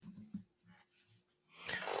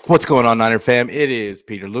What's going on, Niner fam? It is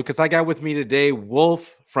Peter Lucas. I got with me today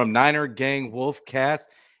Wolf from Niner Gang Wolf Cast.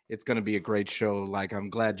 It's going to be a great show. I'm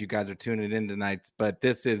glad you guys are tuning in tonight. But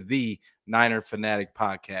this is the Niner Fanatic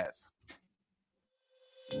Podcast.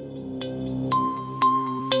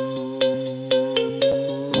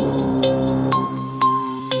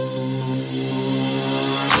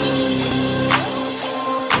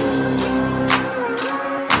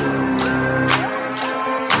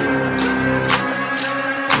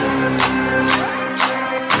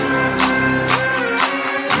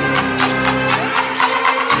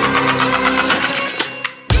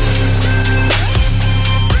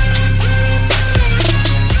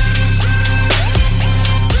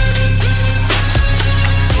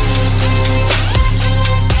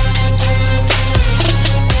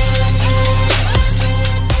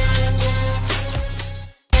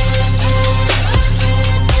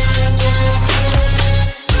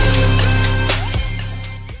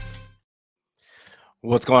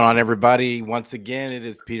 What's going on, everybody? Once again, it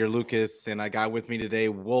is Peter Lucas, and I got with me today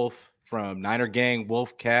Wolf from Niner Gang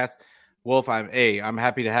Wolf Cast. Wolf, I'm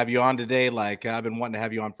happy to have you on today. I've been wanting to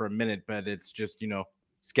have you on for a minute, but it's just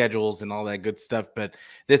schedules and all that good stuff. But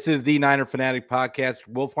this is the Niner Fanatic Podcast.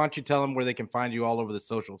 Wolf, why don't you tell them where they can find you all over the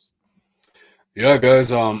socials? Yeah,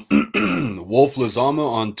 guys. Wolf Lizama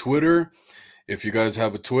on Twitter. If you guys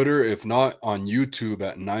have a Twitter, if not, on YouTube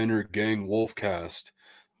at Niner Gang Wolfcast.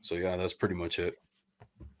 So yeah, that's pretty much it.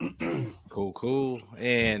 Cool.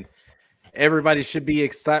 And everybody should be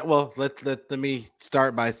excited. Well, let me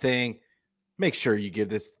start by saying, make sure you give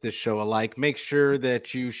this show a like. Make sure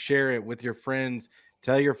that you share it with your friends.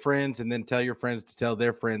 Tell your friends, and then tell your friends to tell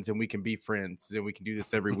their friends, and we can be friends, and we can do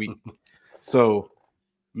this every week. So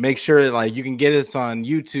make sure that you can get us on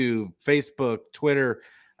YouTube, Facebook, Twitter,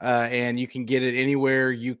 and you can get it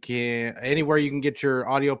anywhere you can get your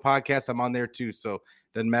audio podcast. I'm on there too, so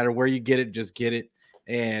doesn't matter where you get it, just get it.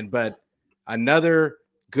 But another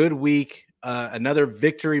good week, another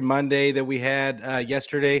Victory Monday that we had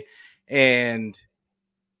yesterday. And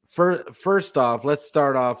first off, let's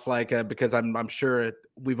start off because I'm sure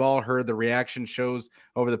we've all heard the reaction shows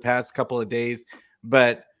over the past couple of days,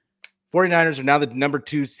 but 49ers are now the number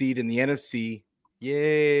 2 seed in the NFC.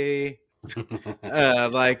 Yay. Do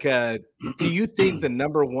you think the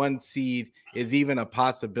number 1 seed is even a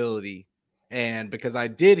possibility? And because I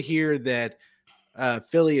did hear that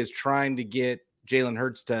Philly is trying to get Jalen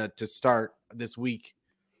Hurts to start this week.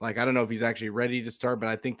 I don't know if he's actually ready to start, but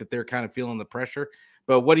I think that they're kind of feeling the pressure.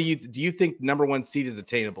 But what do you think number 1 seed is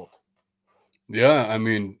attainable? Yeah, I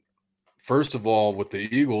mean, first of all, with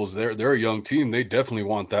the Eagles, they're a young team. They definitely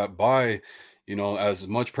want that bye, as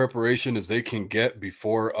much preparation as they can get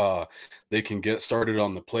before they can get started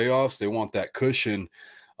on the playoffs. They want that cushion.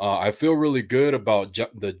 I feel really good about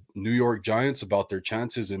the New York Giants, about their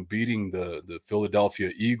chances in beating the Philadelphia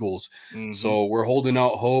Eagles. Mm-hmm. So we're holding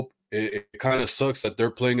out hope. It kind of sucks that they're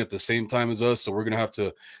playing at the same time as us, so we're going to have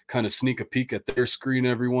to kind of sneak a peek at their screen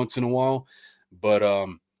every once in a while. But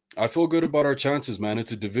I feel good about our chances, man.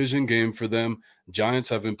 It's a division game for them. Giants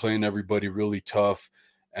have been playing everybody really tough,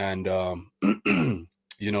 and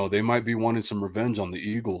they might be wanting some revenge on the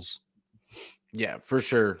Eagles. Yeah, for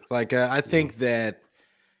sure. I think that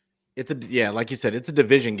like you said, it's a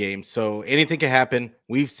division game, so anything can happen.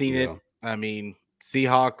 We've seen it. I mean,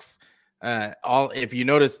 Seahawks. If you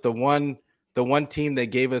notice, the one team that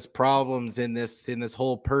gave us problems in this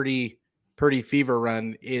whole Purdy fever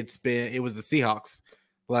run, it was the Seahawks.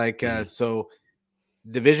 So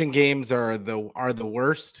division games are the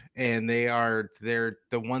worst, and they're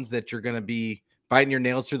the ones that you're going to be biting your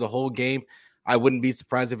nails through the whole game. I wouldn't be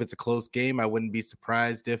surprised if it's a close game. I wouldn't be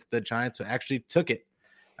surprised if the Giants actually took it.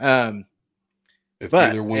 Go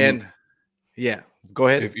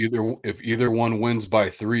ahead. If either one wins by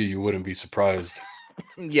 3, you wouldn't be surprised.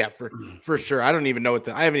 Yeah, for sure. I don't even know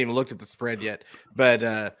I haven't even looked at the spread yet,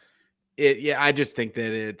 but I just think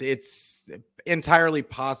that it's entirely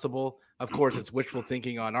possible. Of course, it's wishful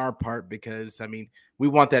thinking on our part because we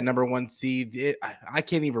want that number 1 seed. I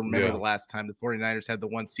can't even remember the last time the 49ers had the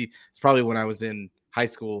 1 seed. It's probably when I was in high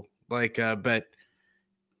school. But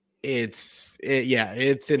it's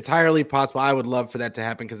entirely possible. I would love for that to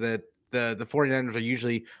happen because the 49ers are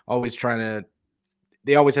usually always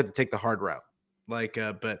they always have to take the hard route.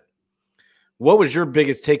 But what was your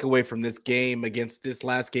biggest takeaway from this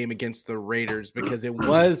last game against the Raiders? Because it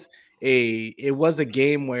was a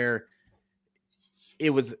game where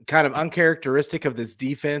it was kind of uncharacteristic of this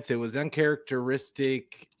defense. It was uncharacteristically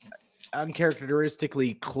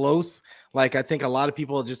close. I think a lot of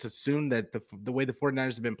people just assumed that the way the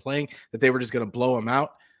 49ers have been playing, that they were just going to blow them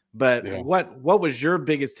out. But what was your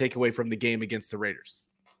biggest takeaway from the game against the Raiders?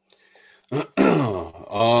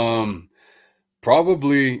 um,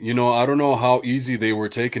 Probably, I don't know how easy they were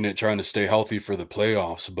taking it trying to stay healthy for the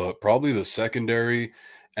playoffs, but probably the secondary.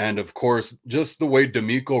 And of course, just the way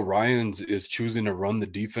D'Amico Ryans is choosing to run the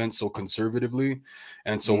defense so conservatively.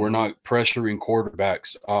 And so we're Hmm. not pressuring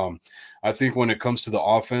quarterbacks. I think when it comes to the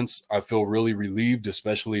offense, I feel really relieved,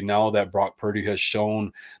 especially now that Brock Purdy has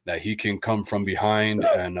shown that he can come from behind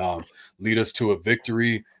and lead us to a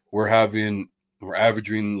victory. We're averaging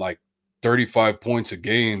like 35 points a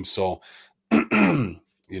game. So,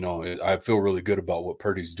 I feel really good about what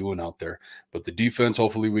Purdy's doing out there. But the defense,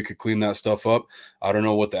 hopefully, we could clean that stuff up. I don't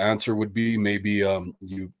know what the answer would be. Maybe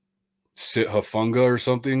you sit Hafunga or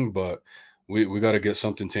something, but we got to get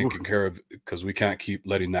something taken care of because we can't keep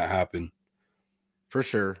letting that happen. For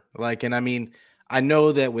sure. Like, and I mean, I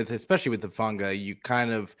know that with especially with the funga, you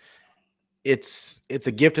kind of it's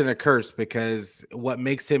a gift and a curse because what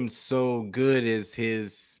makes him so good is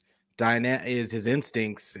his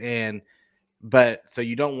instincts, and but so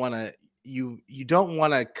you don't want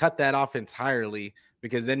to cut that off entirely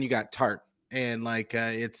because then you got Tart, and like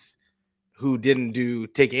it's who didn't do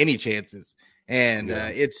take any chances, and Yeah,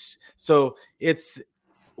 it's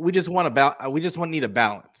we just want need a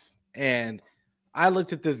balance. And I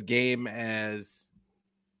looked at this game as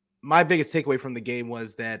my biggest takeaway from the game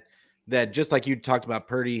was that just like you talked about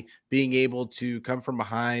Purdy being able to come from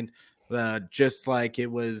behind, just like it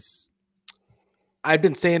was. I've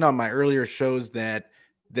been saying on my earlier shows that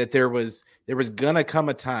there was gonna come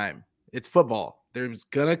a time. It's football. There's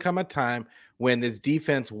gonna come a time when this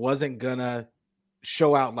defense wasn't gonna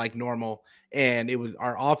show out like normal, and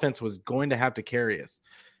our offense was going to have to carry us.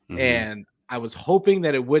 hmm And I was hoping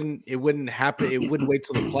that it wouldn't happen. It wouldn't wait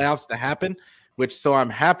till the playoffs to happen, which so I'm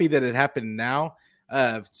happy that it happened now,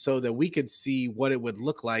 so that we could see what it would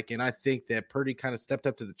look like. And I think that Purdy kind of stepped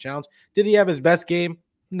up to the challenge. Did he have his best game?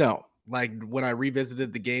 No. Like when I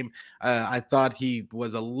revisited the game, I thought he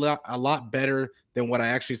was a lot better than what I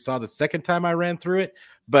actually saw the second time I ran through it.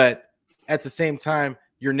 But at the same time,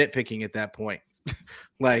 you're nitpicking at that point.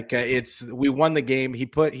 Like it's we won the game. He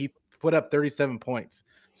put up 37 points.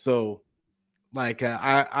 So like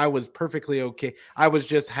I was perfectly okay. I was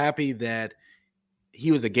just happy that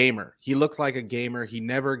he was a gamer. He looked like a gamer. He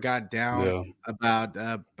never got down yeah,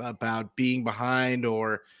 about being behind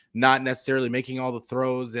or not necessarily making all the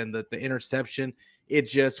throws and the interception. It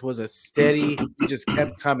just was a steady. He just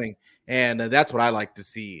kept coming, and that's what I like to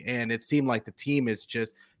see. And it seemed like the team is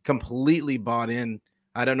just completely bought in.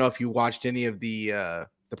 I don't know if you watched any of the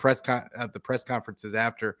press conferences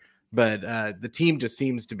after, but the team just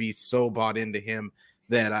seems to be so bought into him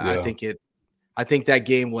that I yeah, think I think that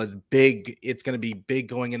game was big. It's going to be big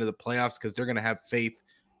going into the playoffs because they're going to have faith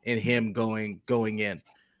in him going in.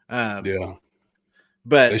 Um, yeah.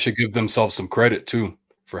 They but should give themselves some credit too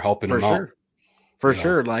for helping for him out. sure, for You know.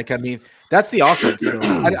 sure. Like I mean, that's the offense. Though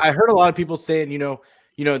I heard a lot of people saying,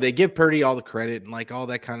 they give Purdy all the credit and like all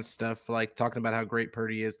that kind of stuff, like talking about how great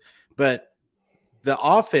Purdy is. But the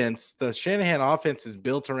offense, the Shanahan offense, is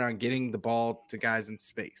built around getting the ball to guys in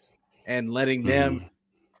space and letting them hmm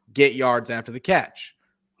get yards after the catch.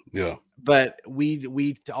 Yeah. But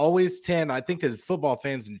we always tend, I think, as football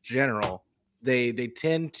fans in general, they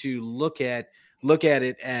tend to look at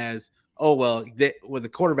it as, oh well, the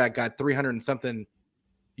quarterback got 300 and something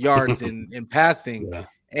yards in passing, Yeah.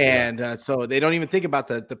 Yeah. and so they don't even think about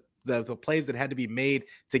the plays that had to be made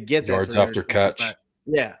to get that Yards 300 after something. But catch.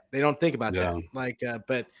 yeah, they don't think about that. Yeah. Like,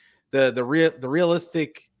 but the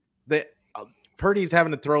realistic that Purdy's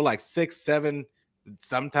having to throw like 6, 7,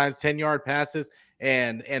 sometimes 10-yard passes,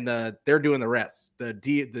 and they're doing the rest. The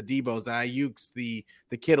Debos, the Ayuks,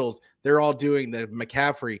 the Kittles, they're all doing the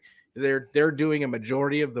McCaffrey. They're doing a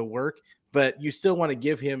majority of the work, but you still want to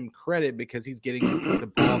give him credit because he's getting the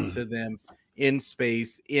ball to them in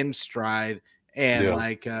space, in stride, and Yeah.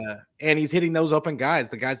 like and he's hitting those open guys,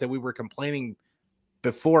 the guys that we were complaining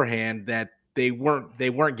beforehand that they weren't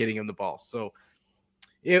getting him the ball. So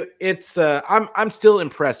it's I'm still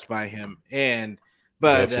impressed by him, and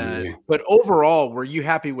Definitely. but overall, were you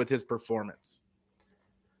happy with his performance?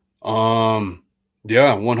 Um,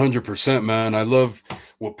 yeah, 100%, man. I love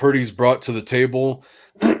what Purdy's brought to the table.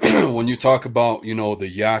 When you talk about, the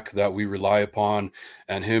yak that we rely upon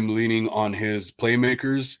and him leaning on his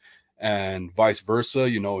playmakers and vice versa,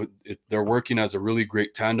 they're working as a really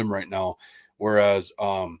great tandem right now. Whereas,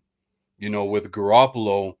 with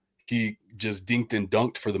Garoppolo, he just dinked and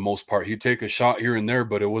dunked for the most part. He'd take a shot here and there,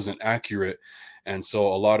 but it wasn't accurate. And so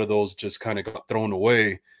a lot of those just kind of got thrown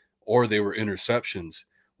away or they were interceptions.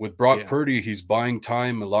 With Brock Yeah, Purdy, he's buying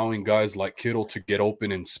time, allowing guys like Kittle to get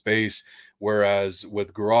open in space. Whereas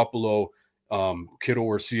with Garoppolo, Kittle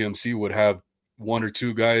or CMC would have one or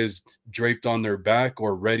two guys draped on their back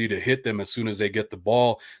or ready to hit them as soon as they get the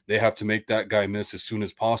ball. They have to make that guy miss as soon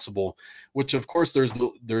as possible, which of course there's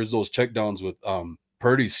those checkdowns with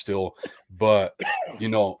Purdy still, but you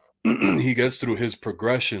know, he gets through his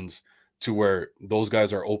progressions to where those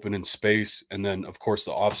guys are open in space. And then of course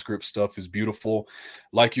the off script stuff is beautiful.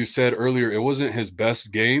 Like you said earlier, it wasn't his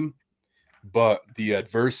best game, but the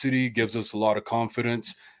adversity gives us a lot of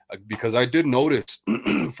confidence, because I did notice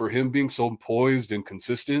for him being so poised and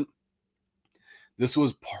consistent, this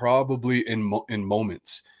was probably in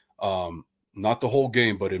moments, not the whole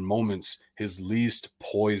game, but in moments, his least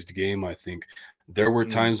poised game. I think there were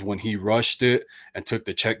times when he rushed it and took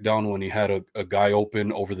the check down when he had a guy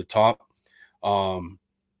open over the top. Saw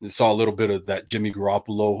a little bit of that Jimmy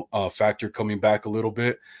Garoppolo factor coming back a little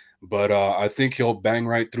bit, but I think he'll bang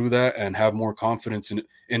right through that and have more confidence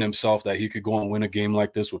in himself that he could go and win a game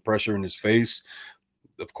like this with pressure in his face.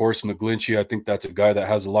 Of course, McGlinchey, I think that's a guy that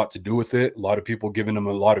has a lot to do with it. A lot of people giving him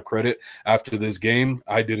a lot of credit after this game.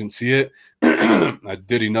 I didn't see it. I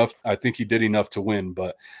did enough. I think he did enough to win,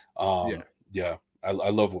 but yeah, I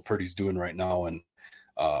love what Purdy's doing right now. And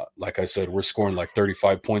like I said, we're scoring like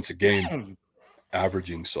 35 points a game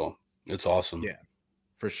averaging. So it's awesome. Yeah,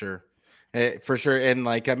 for sure. For sure. And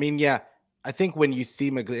like, I mean, yeah, I think when you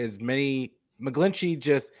see McGlinchey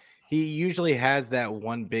he usually has that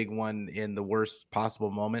one big one in the worst possible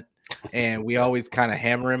moment. And we always kind of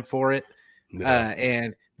hammer him for it. Yeah.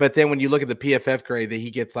 But then when you look at the PFF grade that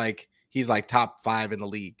he gets, like, he's like top 5 in the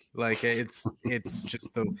league. Like it's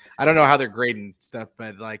just I don't know how they're grading stuff,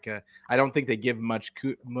 but like, I don't think they give much,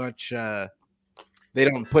 they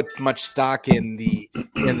don't put much stock in the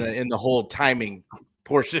whole timing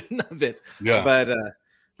portion of it. Yeah.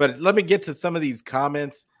 But let me get to some of these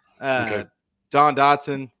comments. Okay. Dawn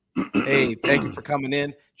Dotson, hey, thank you for coming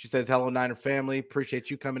in. She says, hello, Niner family. Appreciate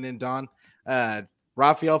you coming in, Dawn.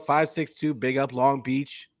 Raphael 562, big up Long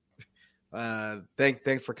Beach.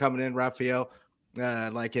 Thanks for coming in, Raphael.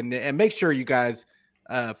 And make sure you guys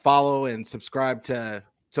follow and subscribe to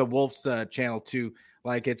Wolf's channel too.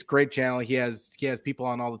 Like, it's a great channel. He has people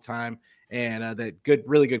on all the time, and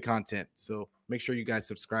really good content. So make sure you guys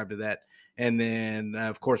subscribe to that. And then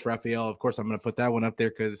of course, Raphael, of course, I'm going to put that one up there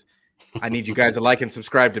because I need you guys to like and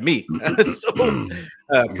subscribe to me. So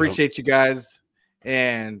appreciate you guys.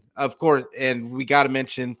 And of course, and we got to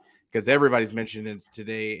mention, because everybody's mentioned it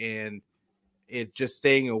today, and it just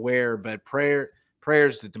staying aware, but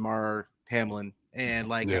prayers to Damar Hamlin. And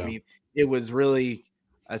like, I mean, it was really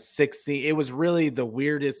a 16. It was really the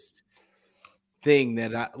weirdest thing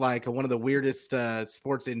that one of the weirdest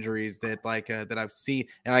sports injuries that I've seen.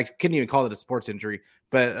 And I couldn't even call it a sports injury,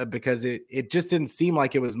 but because it just didn't seem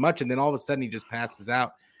like it was much. And then all of a sudden he just passes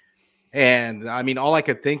out. And I mean, all I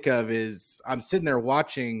could think of is I'm sitting there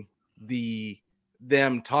watching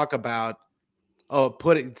them talk about,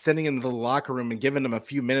 sending him to the locker room and giving them a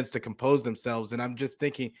few minutes to compose themselves. And I'm just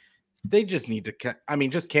thinking they just need to,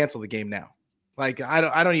 just cancel the game now. Like, I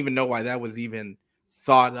don't even know why that was even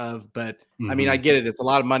thought of, but I mean, I get it. It's a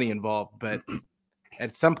lot of money involved, but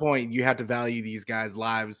at some point you have to value these guys'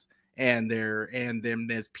 lives and them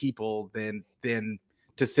as people than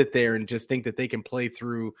to sit there and just think that they can play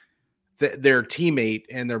through their teammate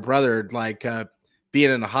and their brother, like being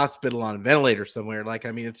in a hospital on a ventilator somewhere. Like,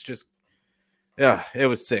 I mean, it's just, yeah, it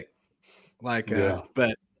was sick. Like,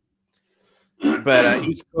 but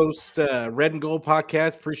East Coast Red and Gold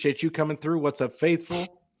podcast. Appreciate you coming through. What's up, Faithful?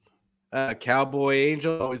 Cowboy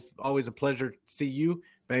Angel, always a pleasure to see you.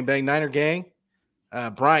 Bang Bang Niner Gang.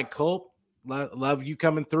 Bryant Culp, love you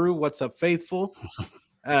coming through. What's up, Faithful?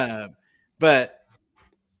 But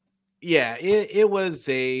yeah, it was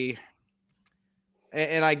and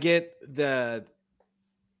I get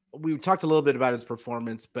we talked a little bit about his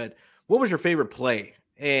performance, but what was your favorite play?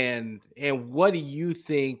 And what do you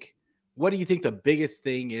think the biggest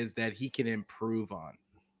thing is that he can improve on?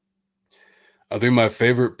 I think my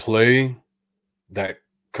favorite play that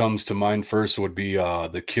comes to mind first would be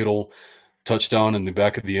the Kittle touchdown in the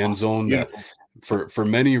back of the end zone. That for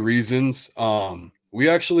many reasons, we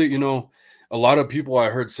actually, a lot of people I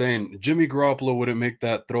heard saying Jimmy Garoppolo wouldn't make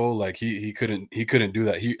that throw. Like he couldn't do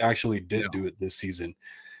that. He actually did do it this season.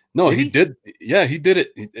 No, he did. Yeah, he did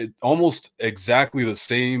it almost exactly the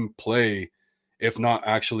same play, if not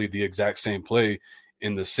actually the exact same play,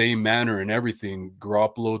 in the same manner and everything.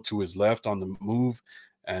 Garoppolo to his left on the move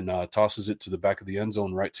and tosses it to the back of the end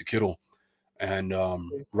zone, right to Kittle, and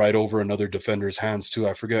right over another defender's hands too.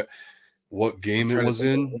 I forget what game it was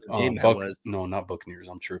in. No, not Buccaneers.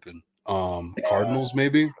 I'm tripping. Cardinals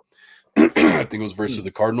maybe. I think it was versus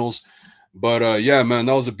the Cardinals. But yeah, man,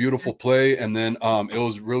 that was a beautiful play. And then it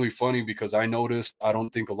was really funny because I noticed, I don't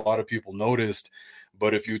think a lot of people noticed,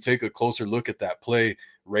 but if you take a closer look at that play,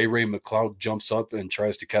 Ray McLeod jumps up and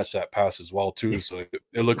tries to catch that pass as well too. So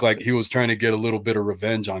it looked like he was trying to get a little bit of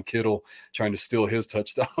revenge on Kittle, trying to steal his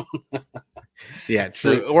touchdown. Yeah,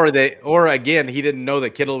 So true. Or again, he didn't know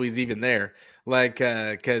that Kittle was even there. Like,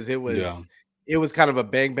 because yeah. it was kind of a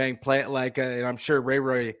bang bang play. Like, and I'm sure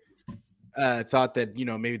Ray thought that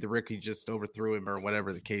maybe the rookie just overthrew him or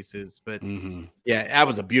whatever the case is. But Mm-hmm. yeah, that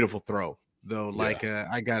was a beautiful throw though. Yeah. Like,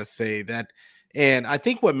 I gotta say that, and I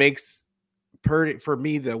think what makes Purdy for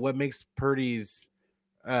me what makes Purdy's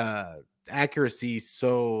uh accuracy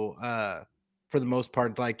so for the most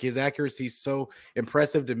part, like his accuracy so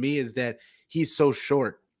impressive to me is that he's so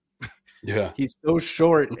short. Yeah. He's so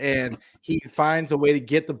short and he finds a way to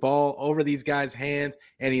get the ball over these guys' hands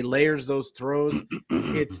and he layers those throws.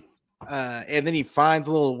 It's and then he finds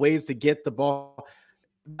little ways to get the ball.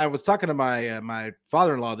 I was talking to my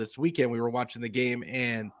father-in-law this weekend. We were watching the game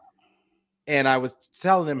and I was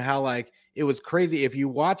telling him how like it was crazy. If you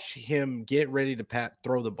watch him get ready to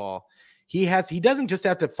throw the ball, he doesn't just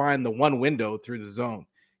have to find the one window through the zone.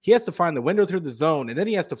 He has to find the window through the zone, and then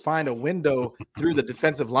he has to find a window through the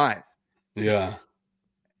defensive line. Yeah.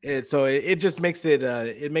 And so it just makes it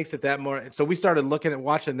that more. So we started looking at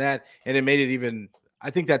watching that, and it made it even.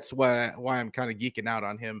 I think that's why I'm kind of geeking out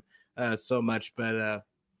on him so much. But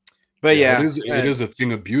Yeah, yeah, it is a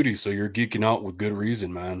thing of beauty. So you're geeking out with good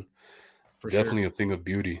reason, man. for sure. Definitely a thing of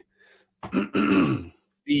beauty.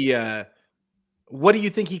 The what do you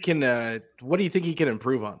think he can? What do you think he can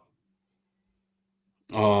improve on?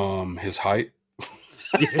 His height.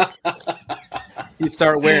 He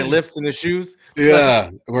start wearing lifts in his shoes.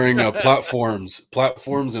 Yeah, wearing platforms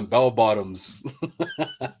and bell bottoms.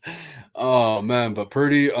 Oh man, but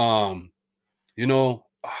Purdy, you know,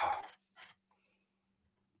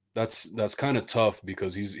 that's kind of tough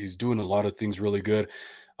because he's doing a lot of things really good.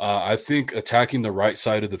 I think attacking the right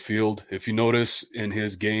side of the field, if you notice in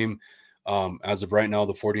his game, as of right now,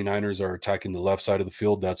 the 49ers are attacking the left side of the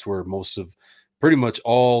field. That's where most of pretty much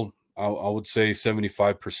all, I would say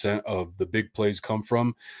 75% of the big plays come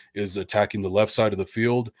from, is attacking the left side of the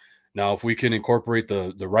field. Now, if we can incorporate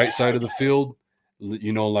the right side of the field,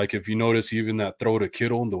 like if you notice, even that throw to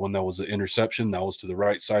Kittle, the one that was an interception, that was to the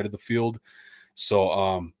right side of the field.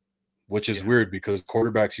 So, which is Yeah. weird because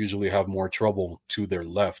quarterbacks usually have more trouble to their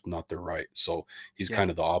left, not their right. So he's Yeah. kind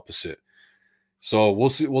of the opposite. So we'll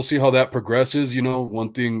see how that progresses.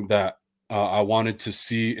 One thing that I wanted to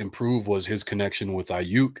see improve was his connection with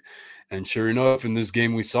Ayuk, and sure enough, in this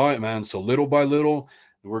game we saw it, man. So little by little,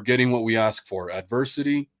 we're getting what we ask for.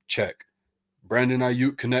 Adversity, check. Brandon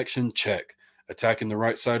Ayuk connection, check. Attacking the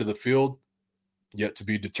right side of the field, yet to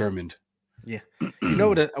be determined. Yeah. You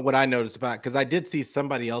know what I noticed about, because I did see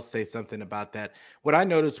somebody else say something about that. What I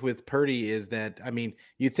noticed with Purdy is that, I mean,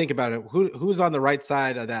 you think about it, who's on the right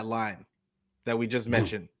side of that line that we just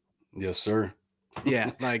mentioned? Yes, sir.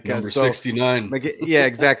 Yeah, like Number so 69. like yeah,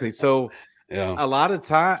 exactly. So Yeah. a lot of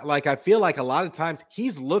time, like I feel like a lot of times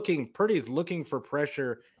Purdy is looking for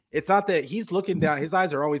pressure. It's not that he's looking down, his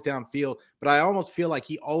eyes are always downfield, but I almost feel like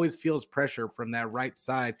he always feels pressure from that right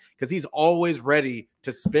side because he's always ready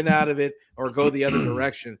to spin out of it or go the other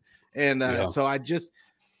direction. And Yeah. so I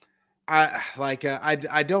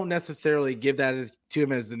don't necessarily give that to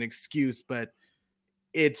him as an excuse, but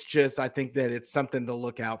it's just, I think that it's something to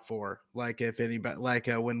look out for. Like if anybody, like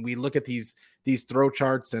when we look at these throw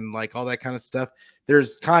charts and like all that kind of stuff,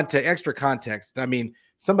 there's extra context. I mean,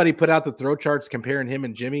 somebody put out the throw charts comparing him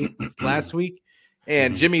and Jimmy last week,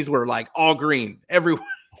 and Jimmy's were like all green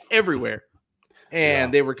everywhere.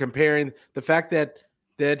 And they were comparing the fact that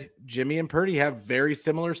Jimmy and Purdy have very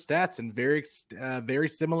similar stats and very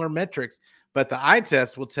similar metrics, but the eye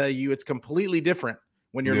test will tell you it's completely different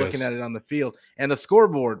when you're looking Yes. at it on the field, and the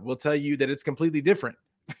scoreboard will tell you that it's completely different.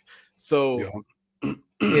 So Yeah.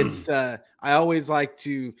 it's I always like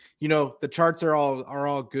to, the charts are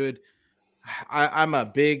all good.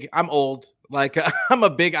 I'm old, like I'm a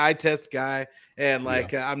big eye test guy, and Yeah.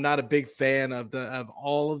 like I'm not a big fan of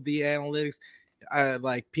all of the analytics,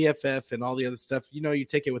 like PFF and all the other stuff. You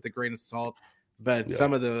take it with a grain of salt, but Yeah.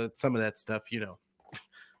 some of that stuff.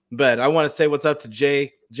 But I want to say what's up to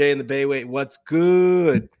Jay in the Bayway. What's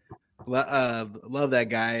good? Love that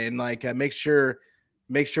guy, and like make sure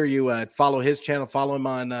you follow his channel, follow him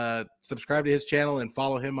on subscribe to his channel, and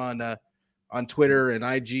follow him on Twitter and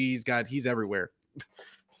IG. He's everywhere.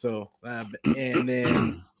 So and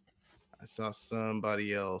then I saw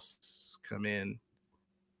somebody else come in,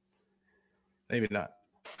 maybe not,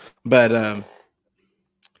 but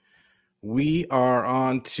We are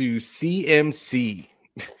on to CMC.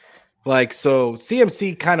 Like, so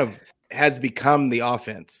CMC kind of has become the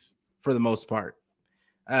offense for the most part.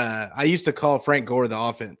 I used to call Frank Gore the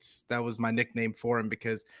offense. That was my nickname for him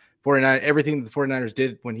because 49 everything the 49ers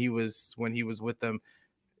did when he was with them,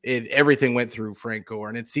 everything went through Frank Gore.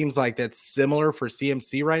 And it seems like that's similar for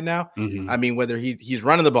CMC right now. Hmm. I mean, whether he's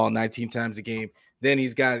running the ball 19 times a game, then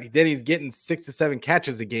he's getting 6 to 7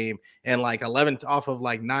 catches a game and like 11 off of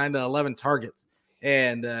like 9 to 11 targets.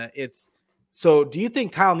 And it's so do you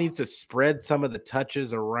think Kyle needs to spread some of the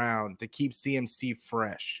touches around to keep CMC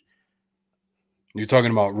fresh? You're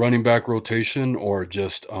talking about running back rotation or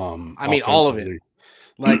just I mean, all of it. offensively?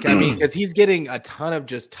 Like, I mean, because he's getting a ton of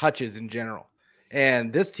just touches in general,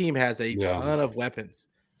 and this team has a Yeah, ton of weapons.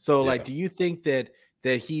 So, like, yeah, do you think that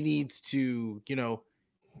he needs to,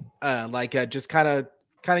 just kind of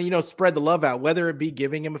spread the love out, whether it be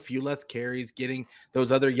giving him a few less carries, getting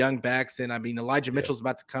those other young backs, and I mean, Elijah yeah. Mitchell's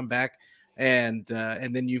about to come back, and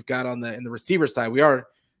then you've got on the in the receiver side, we are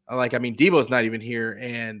like, I mean, Debo's not even here,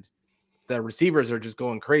 and the receivers are just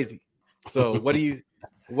going crazy. So, what do you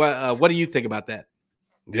think about that?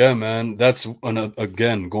 Yeah, man.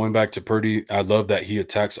 Again, going back to Purdy, I love that he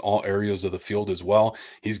attacks all areas of the field as well.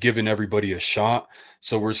 He's giving everybody a shot.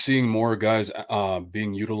 So we're seeing more guys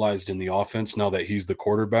being utilized in the offense now that he's the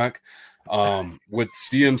quarterback. With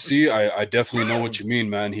CMC, I definitely know what you mean,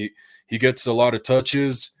 man. He gets a lot of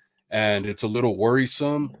touches and it's a little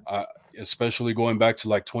worrisome, especially going back to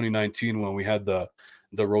like 2019 when we had the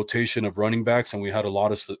rotation of running backs and we had a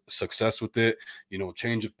lot of success with it,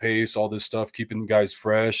 change of pace, all this stuff, keeping guys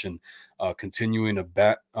fresh and continuing to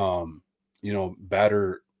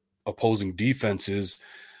batter opposing defenses.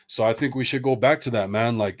 So I think we should go back to that,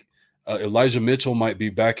 man. Like Elijah Mitchell might be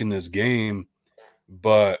back in this game,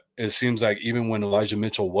 but it seems like even when Elijah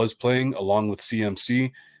Mitchell was playing along with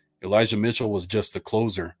CMC, Elijah Mitchell was just the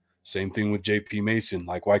closer. Same thing with JP Mason.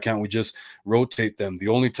 Like, why can't we just rotate them? The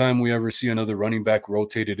only time we ever see another running back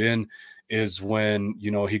rotated in is when,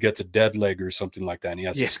 he gets a dead leg or something like that and he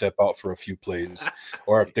has to Yeah. step out for a few plays.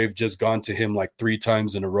 Or if they've just gone to him like 3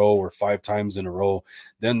 times in a row or 5 times in a row,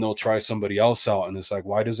 then they'll try somebody else out. And it's like,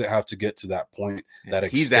 why does it have to get to that point, that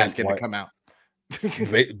He's extent? asking to Why? come out.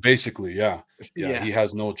 Basically, yeah. Yeah, Yeah. he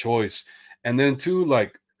has no choice. And then too,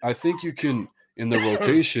 like, I think you can, in the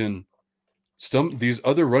rotation, some these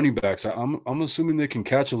other running backs, I'm assuming they can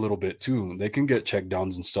catch a little bit too. They can get check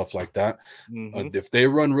downs and stuff like that. Hmm. If they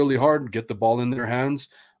run really hard, get the ball in their hands.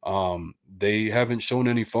 They haven't shown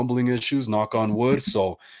any fumbling issues, knock on wood.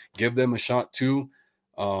 So give them a shot too.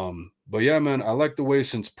 But yeah, man, I like the way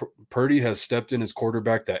since Purdy has stepped in as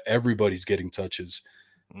quarterback that everybody's getting touches,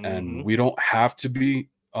 and Hmm. we don't have to be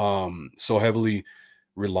so heavily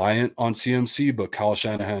reliant on CMC. But Kyle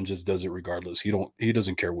Shanahan just does it regardless. He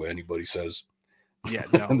doesn't care what anybody says. Yeah,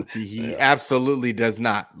 no, he Yeah. absolutely does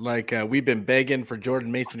not. Like, we've been begging for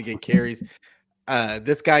Jordan Mason to get carries.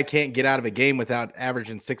 This guy can't get out of a game without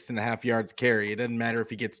averaging 6.5 yards carry. It doesn't matter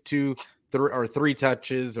if he gets 3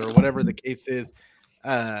 touches or whatever the case is.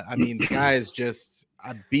 I mean, the guy is just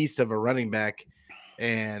a beast of a running back,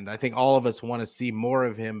 and I think all of us want to see more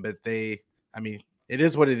of him. But I mean, it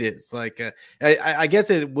is what it is. Like, I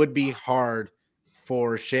guess it would be hard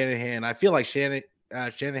for Shanahan. I feel like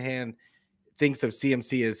Shanahan thinks of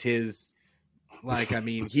CMC as his, like, I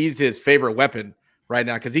mean, he's his favorite weapon right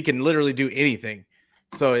now because he can literally do anything.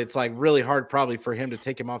 So it's like really hard probably for him to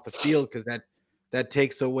take him off the field because that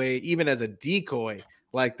takes away, even as a decoy,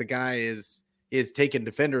 like the guy is taking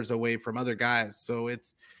defenders away from other guys. So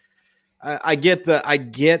it's I get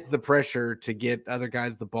the pressure to get other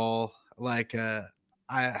guys the ball. Like, I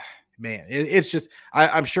man, it's just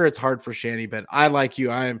I'm sure it's hard for Shanny, but I like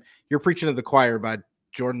you. You're preaching to the choir about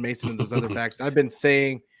Jordan Mason and those other backs. Yeah.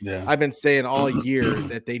 I've been saying all year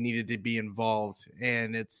that they needed to be involved,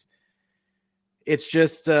 and it's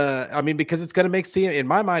just I mean, because it's going to make CM in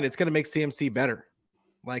my mind, it's going to make CMC better,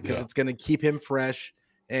 like, because Yeah. it's going to keep him fresh,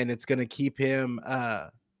 and it's going to keep him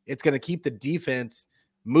it's going to keep the defense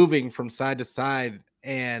moving from side to side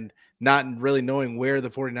and not really knowing where the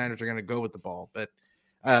 49ers are going to go with the ball. But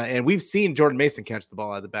and we've seen Jordan Mason catch the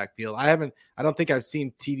ball out of the backfield. I don't think I've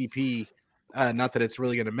seen TDP. Not that it's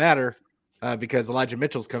really going to matter because Elijah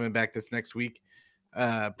Mitchell's coming back this next week.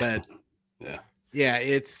 But Yeah.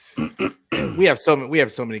 yeah, we have so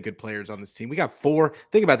many good players on this team. We got 4.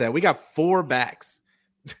 Think about that. We got 4 backs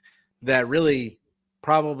that really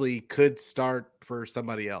probably could start for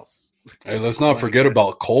somebody else. Hey, let's not Like, forget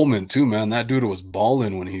about Coleman too, man. That dude was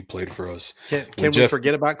balling when he played for us. With can we Jeff,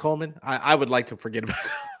 forget about Coleman? I would like to forget about.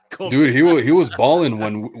 Dude, Coleman. he was balling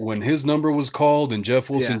when his number was called, and Jeff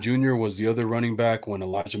Yeah, Wilson Jr. was the other running back when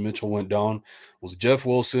Elijah Mitchell went down. Was Jeff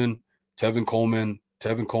Wilson, Tevin Coleman.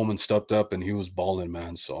 Tevin Coleman stepped up and he was balling,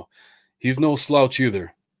 man. So he's no slouch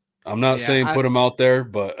either. I'm not yeah, saying put him out there,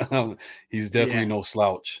 but he's definitely yeah. no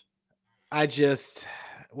slouch. I just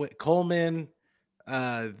with Coleman.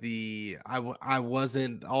 I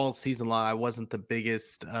wasn't all season long. I wasn't the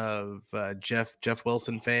biggest of Jeff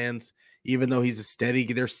Wilson fans, even though he's a steady.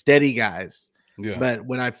 They're steady guys, Yeah. but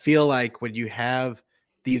when I feel like when you have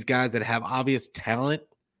these guys that have obvious talent,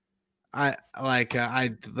 I like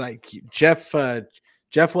Jeff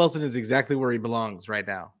Wilson is exactly where he belongs right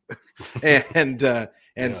now, and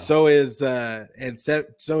Yeah. so is so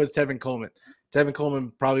is Tevin Coleman. Tevin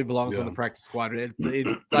Coleman probably belongs on Yeah. the practice squad.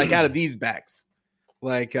 Like out of these backs,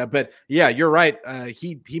 but yeah, you're right.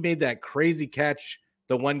 He made that crazy catch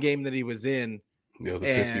the one game that he was in, Yeah, the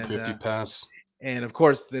and 50-50 pass. and of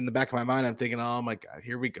course, in the back of my mind, I'm thinking, oh my god,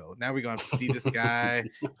 here we go. Now we're going to have to see this guy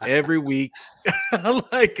every week.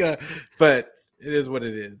 But it is what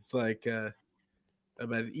it is.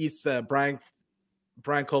 But East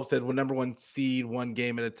Brian Culp said, "Well, number one seed, one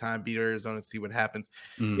game at a time, beat Arizona, see what happens."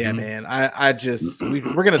 Yeah, Mm-hmm. man. I just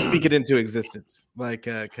we're gonna speak it into existence,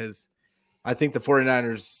 because I think the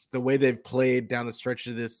 49ers, the way they've played down the stretch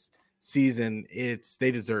of this season, they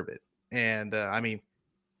deserve it. And I mean,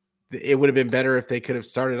 it would have been better if they could have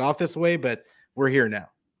started off this way, but we're here now.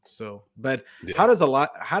 So, but Yeah. how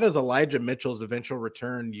does Elijah Mitchell's eventual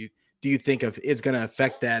return do you think of is going to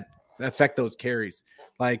affect those carries?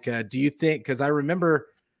 Do you think, because I remember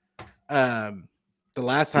the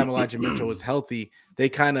last time Elijah Mitchell was healthy, they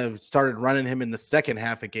kind of started running him in the second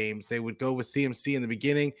half of games. They would go with CMC in the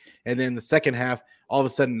beginning, and then the second half, all of a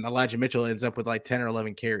sudden, Elijah Mitchell ends up with like 10 or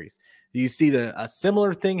 11 carries. Do you see a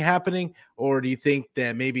similar thing happening, or do you think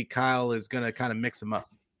that maybe Kyle is going to kind of mix them up?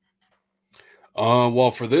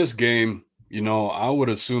 Well, for this game, I would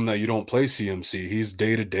assume that you don't play CMC. He's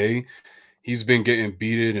day to day. He's been getting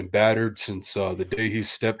beaten and battered since the day he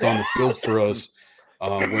stepped on the field for us,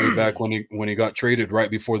 way back when he got traded right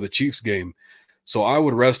before the Chiefs game. So I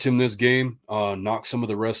would rest him this game, knock some of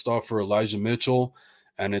the rest off for Elijah Mitchell,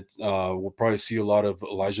 and we'll probably see a lot of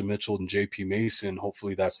Elijah Mitchell and JP Mason.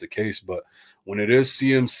 Hopefully that's the case. But when it is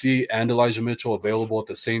CMC and Elijah Mitchell available at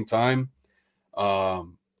the same time,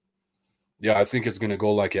 yeah, I think it's going to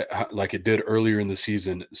go like it did earlier in the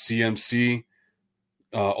season. CMC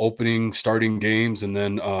opening, starting games, and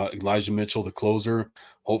then Elijah Mitchell, the closer.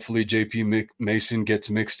 Hopefully, JP Mason gets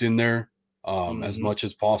mixed in there as much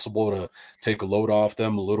as possible to take a load off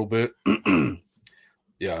them a little bit.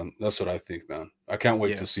 Yeah, that's what I think, man. I can't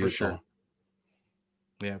wait to see it sure.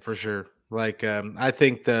 though. Yeah, for sure. I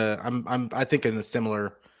think I think in a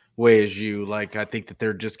similar way as you. Like, I think that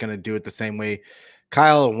they're just going to do it the same way.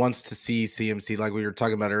 Kyle wants to see CMC, like we were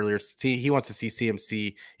talking about earlier. He wants to see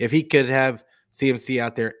CMC. If he could have CMC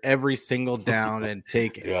out there every single down and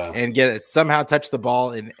take it Yeah. and get it, somehow touch the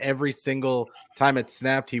ball in every single time it's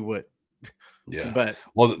snapped, he would. Yeah. But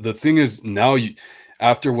well, the thing is now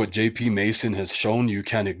after what JP Mason has shown, you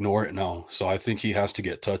can't ignore it now. So I think he has to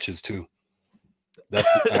get touches too.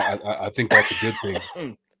 I think that's a good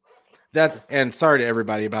thing. And sorry to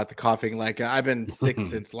everybody about the coughing. Like, I've been sick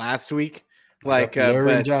since last week. But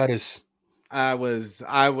laryngitis. I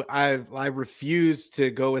refused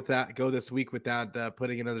to go this week without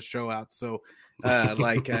putting another show out. So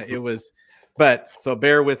it was, so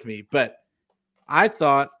bear with me. But I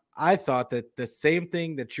thought that the same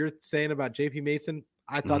thing that you're saying about JP Mason,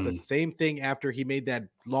 I thought the same thing after he made that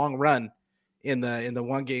long run in the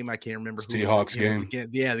one game. I can't remember who Seahawks game.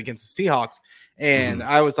 Against the Seahawks. And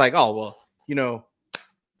I was like, oh, well,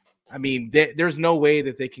 I mean, there's no way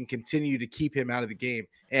that they can continue to keep him out of the game.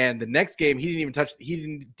 And the next game, he didn't even touch.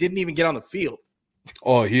 He didn't even get on the field.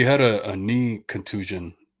 Oh, he had a knee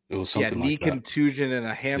contusion. It was something like that. Knee contusion and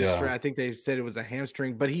a hamstring. Yeah. I think they said it was a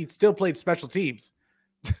hamstring, but he still played special teams.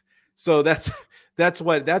 So that's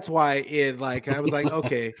why it, like, I was like,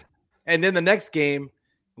 okay. And then the next game,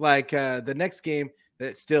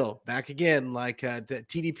 that still back again, the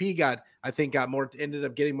TDP ended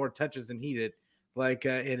up getting more touches than he did.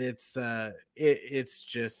 And it's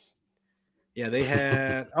just, yeah, they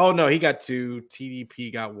had, oh no, he got 2,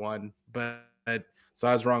 TDP got 1, but so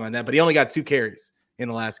I was wrong on that, but he only got 2 carries in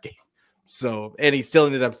the last game. So, and he still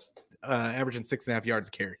ended up averaging 6.5 yards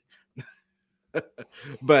a carry.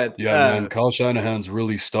 But yeah, man, Kyle Shanahan's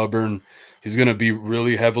really stubborn. He's going to be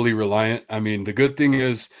really heavily reliant. I mean, the good thing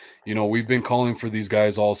is, we've been calling for these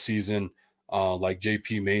guys all season, like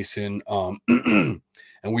JP Mason,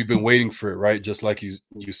 and we've been waiting for it, right? Just like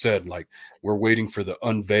you said, like we're waiting for the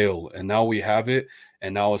unveil, and now we have it.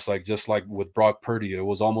 And now it's like, just like with Brock Purdy, it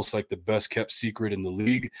was almost like the best kept secret in the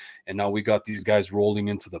league. And now we got these guys rolling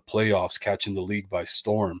into the playoffs, catching the league by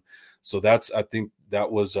storm. So I think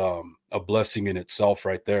that was a blessing in itself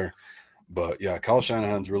right there. But yeah, Kyle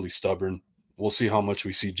Shanahan's really stubborn. We'll see how much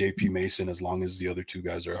we see JP Mason as long as the other two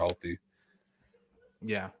guys are healthy.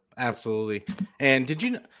 Yeah, absolutely. And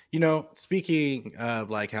did speaking of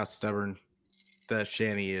like how stubborn the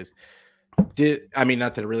Shanny is, I mean,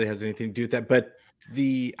 not that it really has anything to do with that, but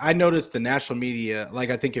I noticed the national media,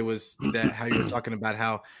 like I think it was that how you were talking about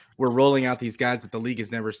how we're rolling out these guys that the league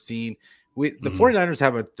has never seen. The 49ers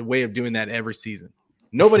have a way of doing that every season.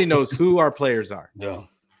 Nobody knows who our players are. Yeah.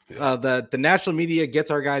 The national media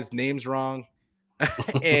gets our guys' names wrong,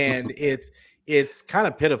 and it's kind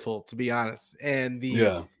of pitiful, to be honest. And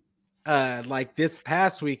like this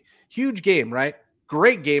past week, huge game, right?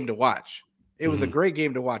 Great game to watch. It was a great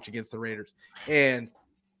game to watch against the Raiders. And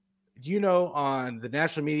on the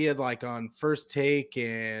national media, like on First Take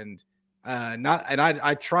and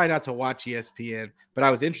I try not to watch ESPN, but I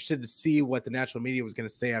was interested to see what the national media was going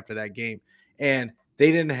to say after that game. And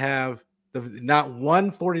they didn't have not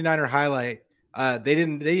one 49er highlight. They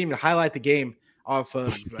didn't even highlight the game off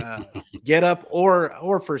of Get Up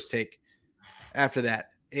or First Take after that.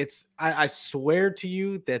 I swear to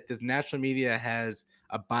you that the national media has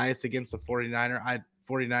a bias against the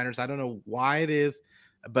 49ers. I don't know why it is,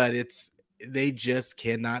 but they just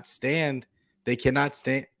cannot stand. They cannot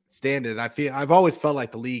stand it. I've always felt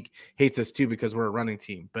like the league hates us too because we're a running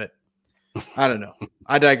team, but I don't know.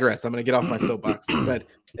 I digress. I'm going to get off my soapbox. But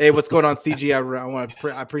hey, what's going on, CG?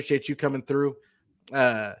 I appreciate you coming through.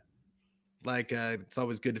 It's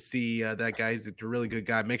always good to see that guy. He's a really good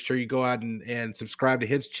guy. Make sure you go out and subscribe to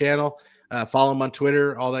his channel, follow him on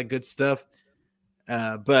Twitter, all that good stuff.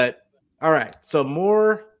 But all right, so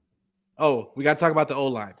more. Oh, we got to talk about the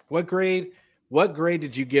O-line. What grade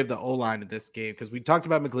did you give the O-line in this game? Because we talked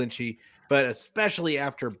about McGlinchey, but especially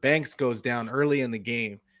after Banks goes down early in the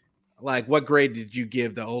game, like what grade did you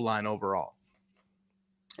give the O-line overall?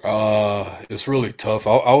 It's really tough.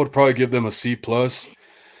 I would probably give them a C plus,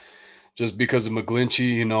 just because of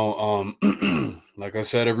McGlinchey. Like I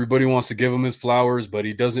said, everybody wants to give him his flowers, but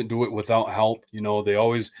he doesn't do it without help. They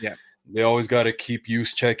always got to keep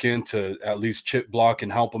Juszczyk in to at least chip block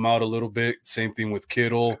and help him out a little bit. Same thing with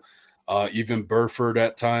Kittle. Even Burford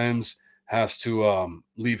at times has to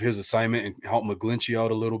leave his assignment and help McGlinchey out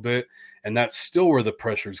a little bit. And that's still where the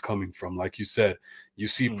pressure is coming from. Like you said, you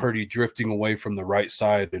see Purdy drifting away from the right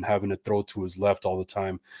side and having to throw to his left all the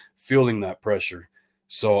time, feeling that pressure.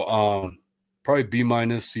 So probably B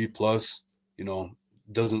minus, C plus.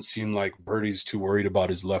 Doesn't seem like Purdy's too worried about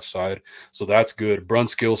his left side. So that's good.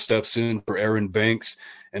 Brunskill steps in for Aaron Banks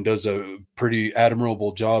and does a pretty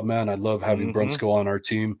admirable job, man. I love having Brunskill on our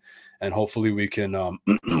team, and hopefully we can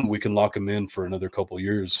we can lock him in for another couple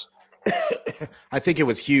years. I think it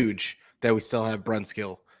was huge that we still have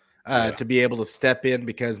Brunskill to be able to step in,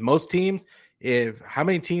 because most teams,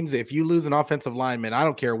 if you lose an offensive lineman, I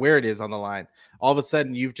don't care where it is on the line, all of a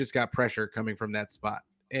sudden you've just got pressure coming from that spot.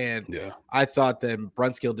 And I thought that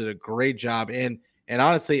Brunskill did a great job. And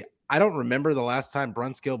honestly, I don't remember the last time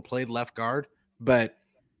Brunskill played left guard, but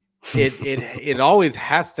it always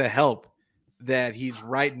has to help that he's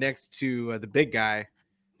right next to the big guy.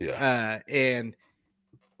 And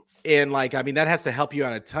like, I mean, that has to help you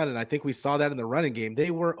out a ton. And I think we saw that in the running game.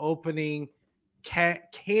 They were opening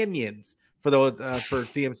canyons for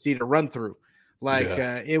CMC to run through.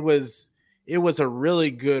 It was a really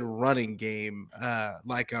good running game,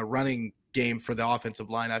 like a running game for the offensive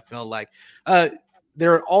line. I felt like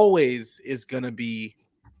there always is going to be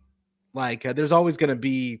there's always going to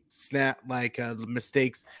be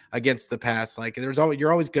mistakes against the pass. Like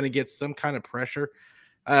you're always going to get some kind of pressure.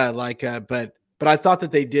 But I thought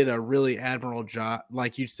that they did a really admirable job,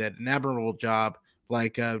 like you said, an admirable job,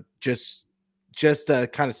 just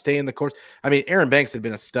kind of stay in the course. I mean, Aaron Banks had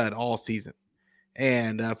been a stud all season.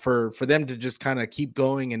 And for them to just kind of keep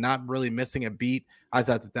going and not really missing a beat, I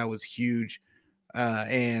thought that was huge.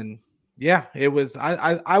 And yeah, it was.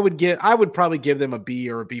 I would probably give them a B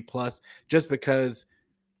or a B plus, just because,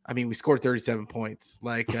 I mean, we scored 37 points.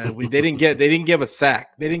 They didn't give a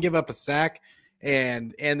sack. They didn't give up a sack,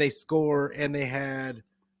 and they score, and they had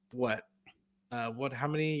how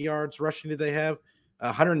many yards rushing did they have?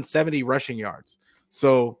 170 rushing yards.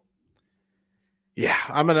 So. Yeah,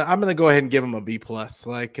 I'm gonna go ahead and give him a B plus.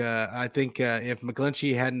 I think if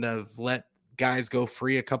McGlinchey hadn't have let guys go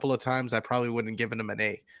free a couple of times, I probably wouldn't have given him an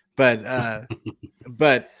A. But I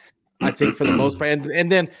think for the most part,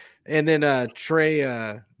 and then And then not Trey,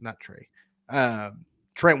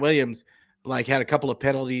 Trent Williams, like had a couple of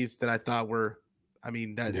penalties that I thought were, I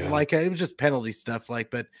mean, that Yeah. like it was just penalty stuff,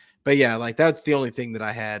 like, but yeah, like that's the only thing that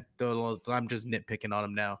I had. Though I'm just nitpicking on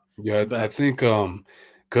him now, Yeah, I but think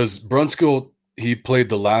because Brunskill, he played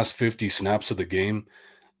the last 50 snaps of the game.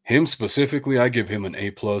 Him specifically, I give him an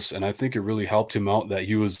A plus, and I think it really helped him out that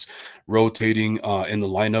he was rotating in the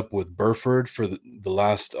lineup with Burford for the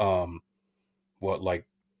last what, like,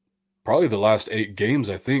 probably the last 8 games.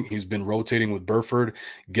 I think he's been rotating with Burford,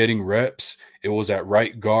 getting reps. It was at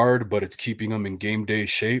right guard, but it's keeping him in game day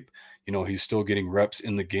shape. He's still getting reps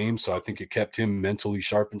in the game, so I think it kept him mentally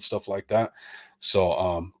sharp and stuff like that.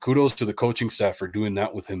 So kudos to the coaching staff for doing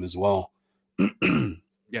that with him as well.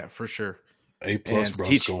 yeah, for sure. A plus And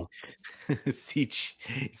Teach Brunskill.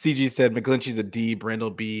 CG said McGlinchey's a D,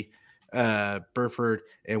 Brendel B, Burford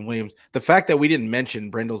and Williams. The fact that we didn't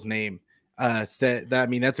mention Brendel's name said that, I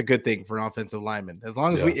mean, that's a good thing for an offensive lineman. As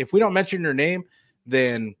long as Yeah. if we don't mention your name,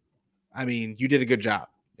 then I mean, you did a good job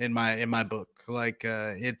in my book. Like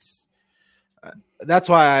it's that's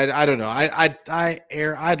why I don't know.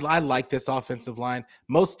 I like this offensive line.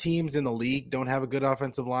 Most teams in the league don't have a good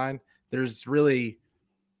offensive line. There's really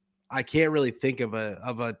I can't really think of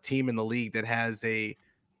a team in the league that has a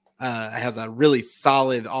really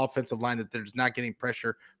solid offensive line that there's not getting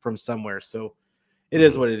pressure from somewhere. So it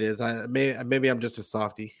is Mhm. what it is. Maybe I'm just a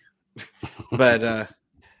softie, but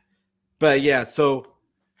yeah. So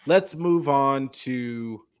let's move on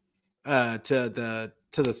to the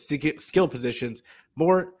skill positions.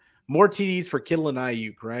 More TDs for Kittle and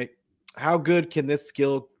Ayuk, right? How good can this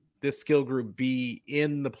skill group be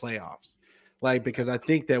in the playoffs? Like, because I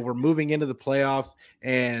think that we're moving into the playoffs,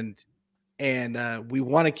 and we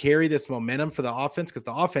want to carry this momentum for the offense, because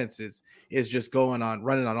the offense is just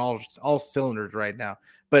running on all cylinders right now.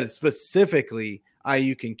 But specifically,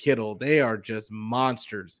 Ayuk and Kittle, they are just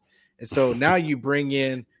monsters. And so now you bring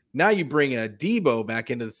a Debo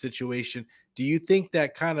back into the situation. Do you think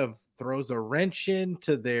that kind of throws a wrench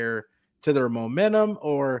into their momentum,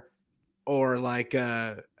 or like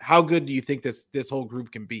how good do you think this whole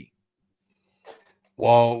group can be?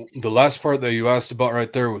 Well, the last part that you asked about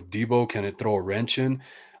right there with Debo, can it throw a wrench in?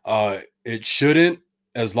 It shouldn't,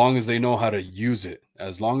 as long as they know how to use it.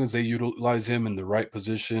 As long as they utilize him in the right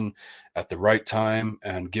position at the right time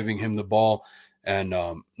and giving him the ball and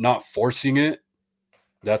not forcing it.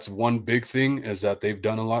 That's one big thing is that they've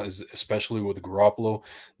done a lot, is especially with Garoppolo.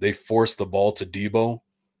 They forced the ball to Debo,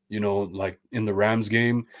 like in the Rams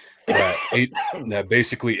game, that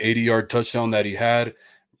basically 80-yard touchdown that he had.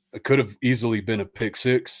 It could have easily been a pick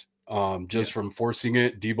six, Yeah. just from forcing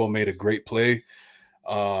it. Debo made a great play.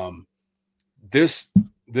 Um, this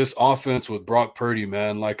this offense with Brock Purdy,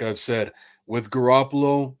 man, like I've said, with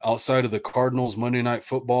Garoppolo, outside of the Cardinals Monday Night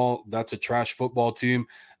Football, that's a trash football team.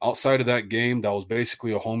 Outside of that game, that was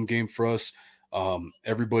basically a home game for us.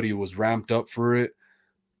 Everybody was ramped up for it.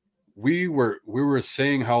 We were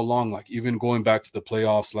saying how long, like even going back to the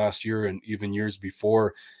playoffs last year and even years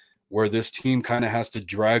before, where this team kind of has to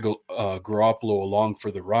drag Garoppolo along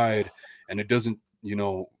for the ride, and it doesn't.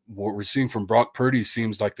 What we're seeing from Brock Purdy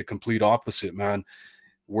seems like the complete opposite, man.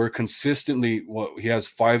 We're consistently, he has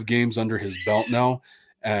 5 games under his belt now,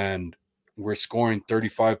 and we're scoring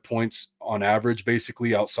 35 points on average,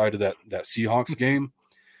 basically outside of that Seahawks game,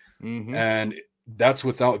 Mm-hmm. and that's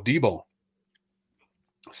without Debo.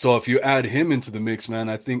 So if you add him into the mix, man,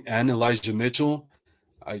 I think, and Elijah Mitchell,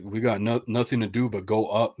 we got nothing to do but go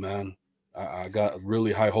up, man. I got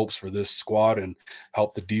really high hopes for this squad and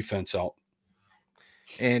help the defense out.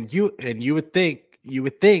 And you would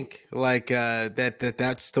think like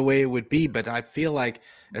that's the way it would be, but I feel like,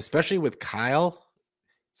 especially with Kyle,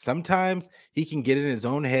 sometimes he can get in his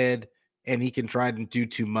own head and he can try to do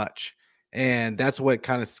too much. And that's what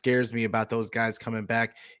kind of scares me about those guys coming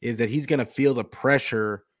back, is that he's going to feel the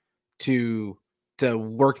pressure to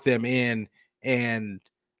work them in. And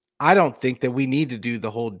I don't think that we need to do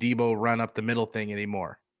the whole Debo run up the middle thing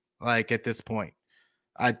anymore. Like at this point,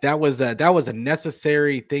 that was a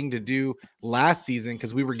necessary thing to do last season,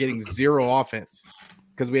 because we were getting zero offense,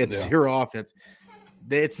 because we had Yeah. zero offense.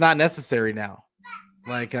 It's not necessary now.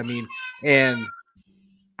 Like, I mean, and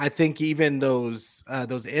I think even those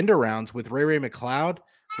end arounds with Ray McLeod,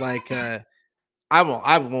 like I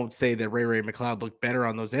won't say that Ray McLeod looked better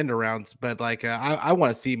on those end arounds, but like I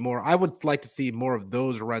want to see more. I would like to see more of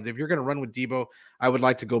those runs. If you're going to run with Debo, I would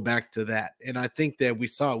like to go back to that. And I think that we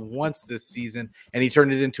saw it once this season, and he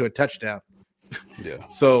turned it into a touchdown. Yeah.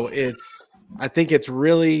 So I think it's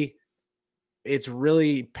really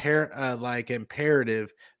imperative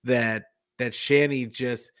that Shanny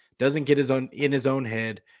just doesn't get his own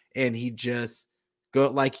head and he just go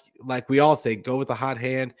like we all say, go with the hot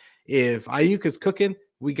hand. If Ayuk is cooking,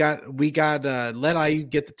 we got let Ayuk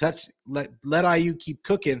get the touch. Let Ayuk keep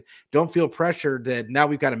cooking. Don't feel pressured that now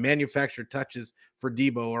we've got to manufacture touches for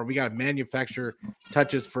Debo, or we got to manufacture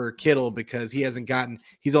touches for Kittle because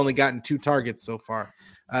he's only gotten 2 targets so far.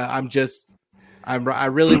 I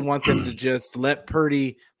really want them to just let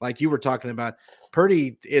Purdy, like you were talking about.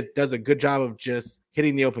 Purdy does a good job of just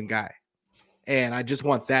hitting the open guy, and I just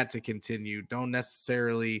want that to continue. Don't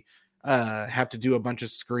necessarily have to do a bunch of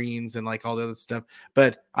screens and like all the other stuff.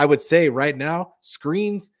 But I would say right now,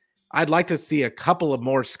 screens. I'd like to see a couple of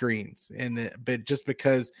more screens, but just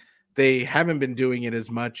because they haven't been doing it as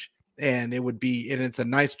much, and it's a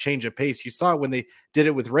nice change of pace. You saw it when they did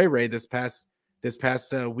it with Ray this past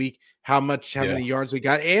week. How many yards we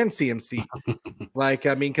got, and CMC. Like,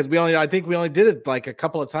 I mean, because I think we only did it like a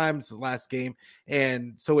couple of times last game,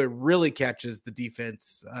 and so it really catches the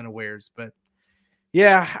defense unawares. But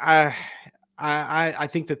yeah, I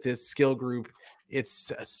think that this skill group,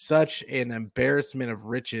 it's such an embarrassment of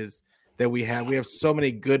riches that we have. We have so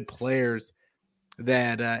many good players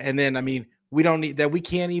that, and then I mean, we don't need that. We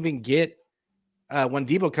can't even get when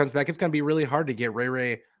Debo comes back. It's going to be really hard to get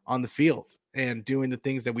Ray on the field and doing the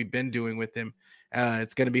things that we've been doing with him.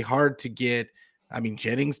 It's going to be hard to get. I mean,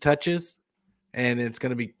 Jennings touches, and it's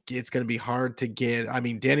gonna be hard to get. I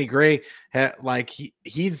mean, Danny Gray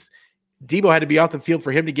he's Debo had to be off the field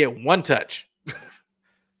for him to get 1 touch.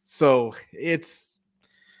 So it's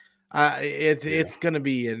gonna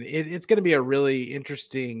be it's gonna be a really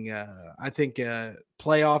interesting I think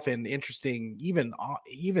playoff, and interesting even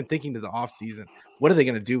thinking to the off season. What are they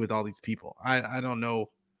gonna do with all these people? I don't know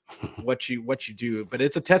what you do, but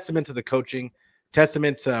it's a testament to the coaching.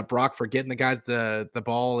 Testament to Brock for getting the guys the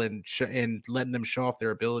ball and letting them show off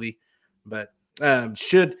their ability. But do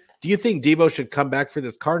you think Debo should come back for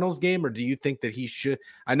this Cardinals game, or do you think that he should?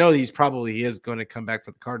 I know he is going to come back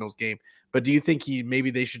for the Cardinals game, but do you think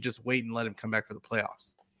maybe they should just wait and let him come back for the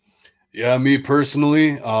playoffs? Yeah, me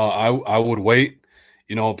personally, I would wait.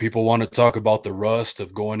 You know, people want to talk about the rust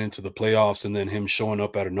of going into the playoffs and then him showing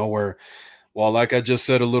up out of nowhere. Well, like I just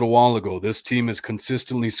said a little while ago, this team is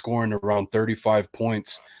consistently scoring around 35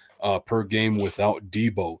 points per game without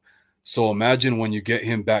Debo. So imagine when you get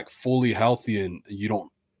him back fully healthy and you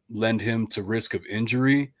don't lend him to risk of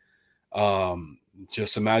injury.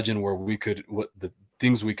 Just imagine what the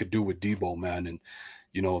things we could do with Debo, man. And,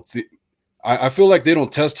 you know, I feel like they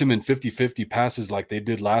don't test him in 50-50 passes like they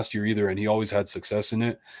did last year either, and he always had success in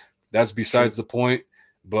it. That's besides the point.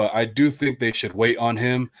 But I do think they should wait on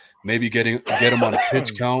him, maybe get him on a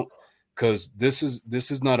pitch count, because this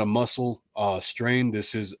is not a muscle strain.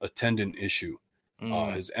 This is a tendon issue.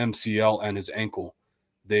 His MCL and his ankle,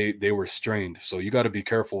 they were strained. So you got to be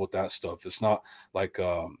careful with that stuff. It's not like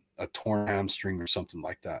a torn hamstring or something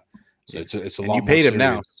like that. So it's a lot more serious.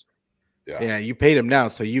 Now. Yeah, you paid him now,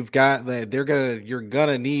 so you've got that. You're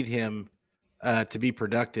gonna need him to be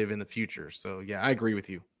productive in the future. So yeah, I agree with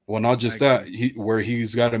you. Well, not just that, where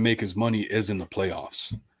he's got to make his money is in the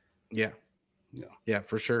playoffs. Yeah,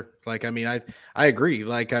 for sure. Like, I mean, I agree.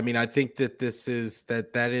 Like, I mean, I think that that's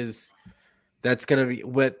going to be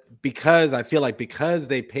because I feel like because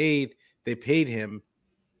they paid him,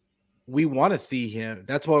 we want to see him.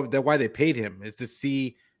 That's why they paid him is to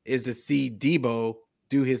see Debo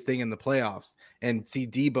do his thing in the playoffs and see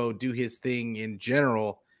Debo do his thing in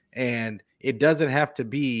general. And it doesn't have to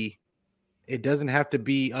be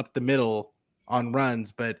up the middle on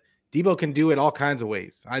runs, but Debo can do it all kinds of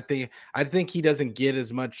ways. I think he doesn't get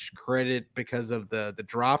as much credit because of the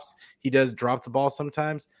drops. He does drop the ball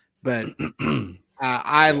sometimes, but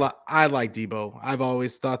I like Debo. I've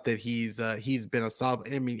always thought that he's been a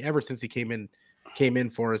solid. I mean, ever since he came in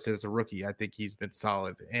for us as a rookie, I think he's been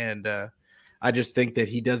solid. And I just think that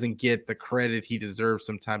he doesn't get the credit he deserves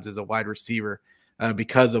sometimes as a wide receiver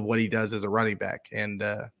because of what he does as a running back and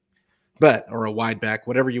or a wide back,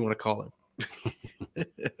 whatever you want to call him.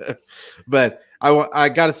 But I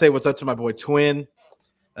got to say what's up to my boy Twin.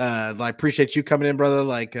 I appreciate you coming in, brother.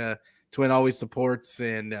 Like Twin always supports,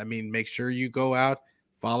 and I mean, make sure you go out,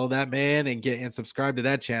 follow that man, and subscribe to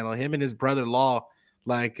that channel. Him and his brother Law,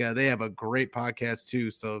 they have a great podcast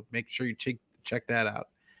too. So make sure you check that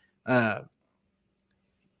out.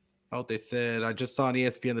 They said I just saw on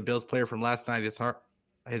ESPN the Bills player from last night. His heart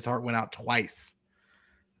went out twice.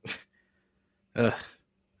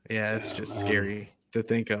 Yeah, it's just scary to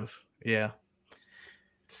think of. Yeah,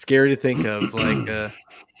 it's scary to think of.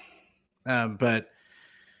 But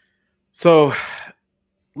so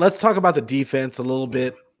let's talk about the defense a little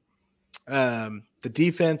bit. The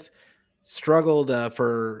defense struggled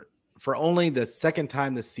for for only the second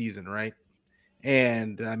time this season, right?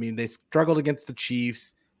 And I mean, they struggled against the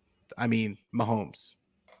Chiefs. I mean, Mahomes,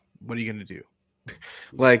 what are you going to do?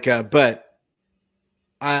 But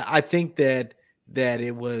I think that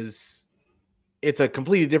it's a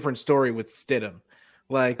completely different story with Stidham.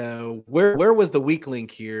 Where was the weak link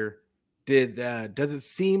here? Does it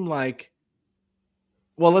seem like?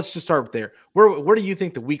 Well, let's just start there. Where do you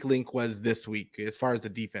think the weak link was this week as far as the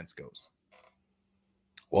defense goes?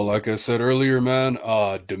 Well, like I said earlier, man,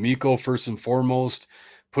 D'Amico, first and foremost,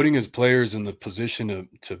 putting his players in the position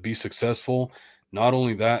to be successful. Not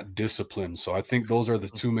only that, discipline. So I think those are the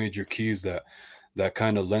two major keys that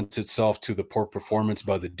kind of lent itself to the poor performance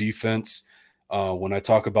by the defense. When I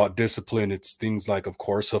talk about discipline, it's things like, of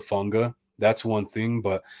course, Hafunga. That's one thing,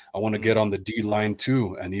 but I want to get on the D line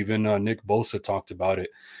too. And even Nick Bosa talked about it.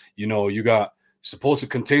 You know, you got supposed to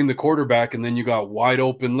contain the quarterback, and then you got wide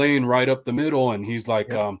open lane right up the middle. And he's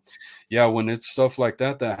like, Yep. yeah, when it's stuff like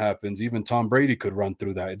that happens, even Tom Brady could run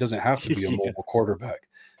through that. It doesn't have to be a Yeah. mobile quarterback,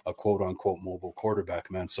 a quote unquote mobile quarterback,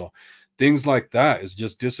 man. So things like that is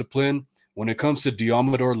just discipline. When it comes to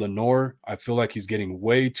Diamador Lenore, I feel like he's getting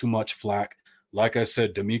way too much flack. Like I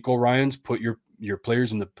said, D'Amico Ryans, put your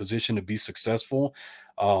players in the position to be successful.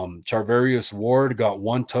 Charvarius Ward got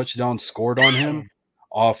one touchdown scored on him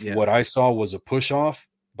off Yeah. what I saw was a push off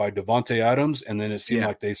by Devontae Adams, and then it seemed Yeah.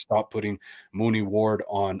 like they stopped putting Mooney Ward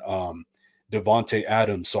on Devontae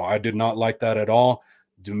Adams. So I did not like that at all.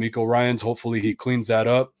 D'Amico Ryans, hopefully he cleans that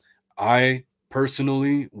up. I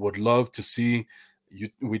personally would love to see you.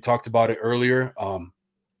 We talked about it earlier.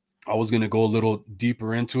 I was going to go a little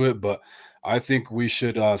deeper into it, but I think we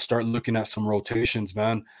should start looking at some rotations,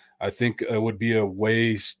 man. I think it would be a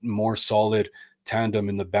way more solid tandem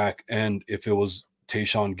in the back end if it was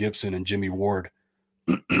Tayshaun Gibson and Jimmy Ward.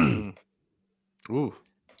 Mm. Ooh.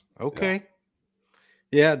 Okay.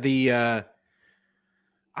 Yeah.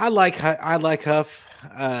 I like Huff.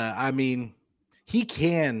 I mean, he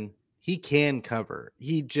can cover.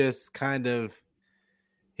 He just kind of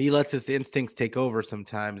he lets his instincts take over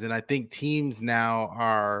sometimes, and I think teams now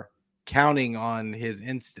are counting on his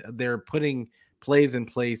they're putting plays in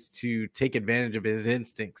place to take advantage of his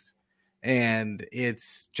instincts. And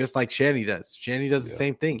it's just like Shanny does. Shanny does the Yeah.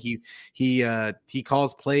 same thing. He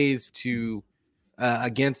calls plays to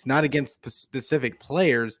against not against specific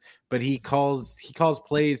players, but he calls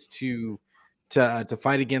plays to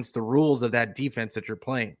fight against the rules of that defense that you're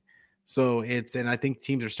playing. So and I think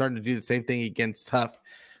teams are starting to do the same thing against Huff.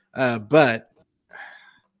 But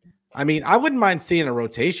I mean, I wouldn't mind seeing a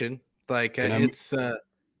rotation. Like Can I it's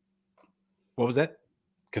what was that?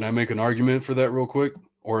 can I make an argument for that real quick,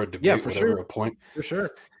 or a Yeah, debate, for whatever, sure, a point? for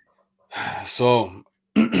sure. So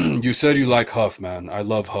you said you like Huff, man. I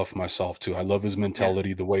love Huff myself too. I love his Yeah,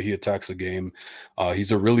 mentality, the way he attacks the game.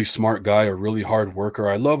 He's a really smart guy, a really hard worker.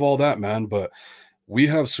 I love all that, man. But we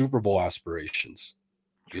have Super Bowl aspirations.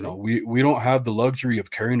 You know, true. we don't have the luxury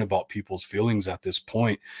of caring about people's feelings at this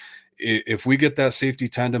point. If we get that safety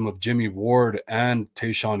tandem of Jimmy Ward and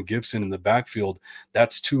Tayshaun Gibson in the backfield,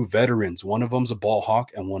 that's two veterans. One of them's a ball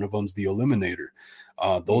hawk and one of them's the eliminator.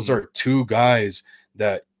 Those Mm, are two guys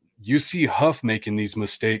that you see Huff making these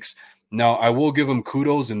mistakes. Now, I will give him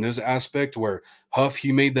kudos in this aspect where Huff,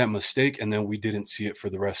 he made that mistake and then we didn't see it for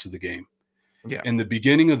the rest of the game. yeah. In the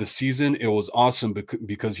beginning of the season, it was awesome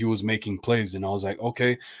because he was making plays. And I was like,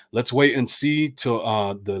 okay, let's wait and see till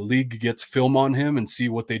the league gets film on him and see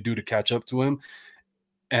what they do to catch up to him.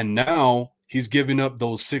 And now he's giving up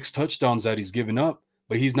those 6 touchdowns that he's given up,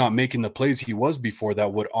 but he's not making the plays he was before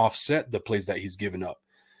that would offset the plays that he's given up.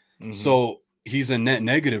 Mm-hmm. So he's a net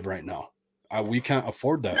negative right now. We can't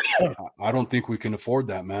afford that. I don't think we can afford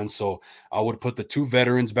that, man. So I would put the two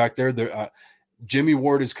veterans back there. Jimmy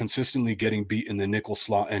Ward is consistently getting beat in the nickel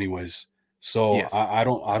slot anyways. So Yes. I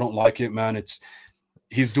don't like it, man.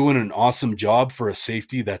 He's doing an awesome job for a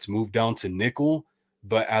safety that's moved down to nickel,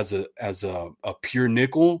 but as a pure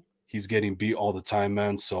nickel, he's getting beat all the time,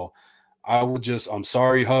 man. So I'm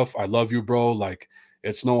sorry, Huff. I love you, bro. Like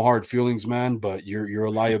it's no hard feelings, man, but you're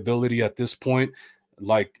a liability at this point.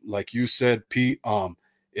 Like you said, Pete,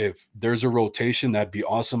 if there's a rotation, that'd be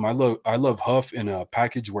awesome. I love Huff in a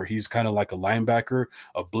package where he's kind of like a linebacker,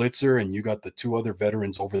 a blitzer, and you got the two other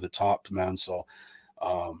veterans over the top, man. So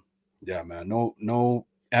yeah, man, no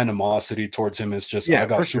animosity towards him. It's just Yeah,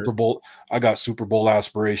 for sure. I got Super Bowl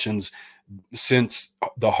aspirations. Since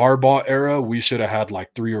the Harbaugh era, we should have had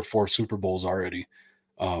like 3 or 4 Super Bowls already.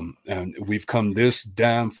 And we've come this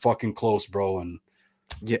damn fucking close, bro. And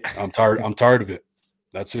Yeah. I'm tired of it.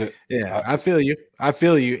 That's it. Yeah, I feel you. I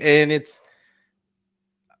feel you. And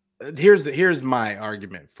here's my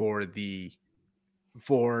argument for the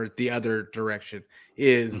for the other direction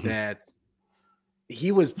is Mhm. that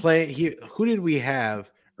he was playing. Who did we have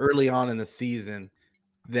early on in the season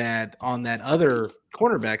that on that other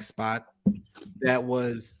cornerback spot that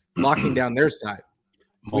was locking down their side?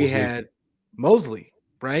 We Mosley. had Mosley,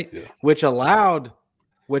 right? Yeah. Which allowed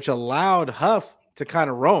Huff to kind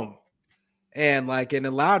of roam and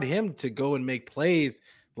allowed him to go and make plays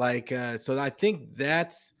so I think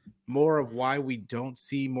that's more of why we don't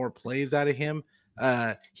see more plays out of him.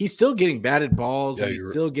 He's still getting batted balls Yeah, and he's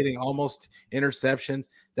you're still getting almost interceptions,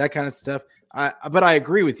 that kind of stuff. But I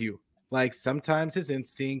agree with you. Like sometimes his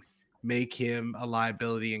instincts make him a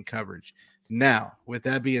liability in coverage. Now, with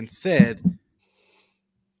that being said,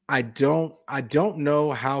 I don't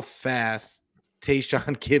know how fast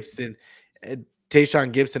Tayshawn Gibson uh,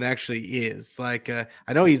 Tayshawn Gibson actually is. I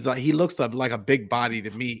know he looks up like a big body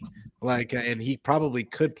to me. And he probably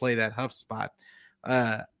could play that Huff spot.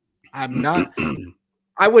 Uh I'm not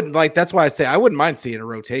I wouldn't like that's why I say I wouldn't mind seeing a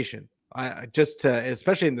rotation. Just to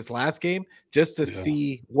especially in this last game just to yeah.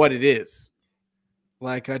 see what it is.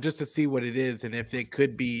 Just to see what it is and if it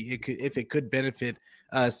could be it could if it could benefit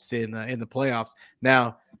us in the playoffs.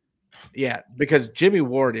 Now, yeah, because Jimmy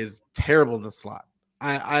Ward is terrible in the slot.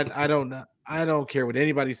 I don't know. I don't care what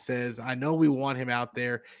anybody says. I know we want him out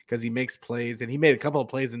there because he makes plays, and he made a couple of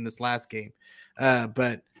plays in this last game.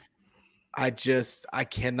 But I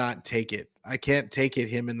cannot take it. I can't take it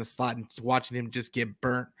him in the slot and watching him just get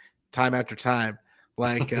burnt time after time.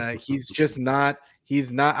 He's just not.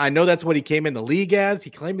 He's not. I know that's what he came in the league as. He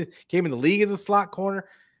came in the league as a slot corner.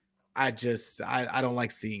 I don't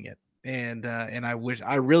like seeing it, and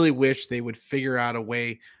I really wish they would figure out a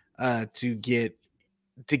way to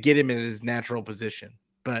get him in his natural position.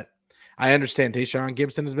 But I understand Tayshawn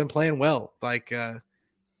Gibson has been playing well,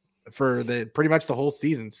 for the pretty much the whole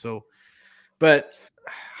season. So, but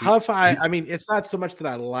Huff, I mean, it's not so much that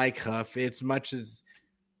I like Huff, it's much as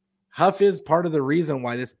Huff is part of the reason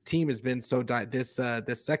why this team has been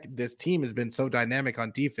this team has been so dynamic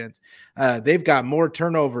on defense. They've got more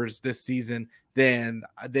turnovers this season than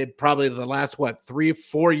they probably the last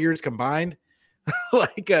 3-4 years combined.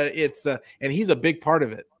 And he's a big part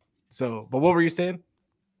of it. So, but what were you saying?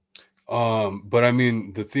 But I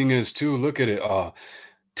mean, the thing is too, look at it.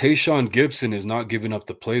 Tayshawn Gibson is not giving up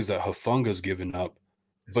the plays that Hufunga's giving up,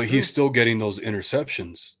 It's but he's true. still getting those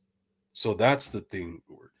interceptions. So that's the thing.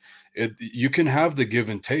 You can have the give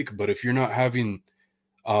and take, but if you're not having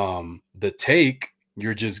the take,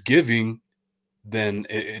 you're just giving, then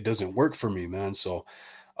it doesn't work for me, man. So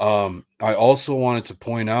I also wanted to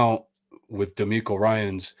point out with D'Amico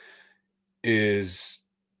Ryans is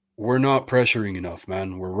we're not pressuring enough,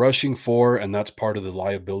 man. We're rushing four, and that's part of the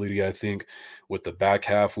liability, I think, with the back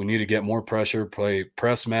half. We need to get more pressure, play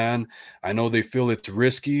press man. I know they feel it's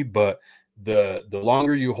risky, but the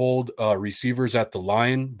longer you hold receivers at the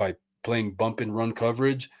line by playing bump and run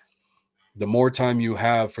coverage, the more time you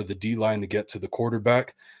have for the D line to get to the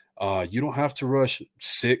quarterback. You don't have to rush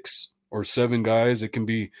 6 or 7 guys. It can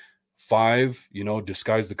be 5,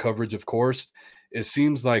 disguise the coverage, of course. It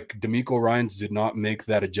seems like D'Amico Ryans did not make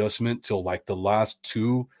that adjustment till like the last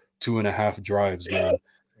 2.5 drives, man.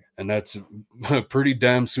 And that's pretty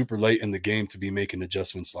damn super late in the game to be making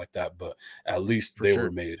adjustments like that. But at least For they were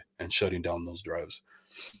sure. made and shutting down those drives.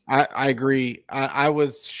 I agree. I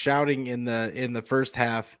was shouting in the first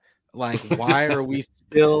half, like, why are we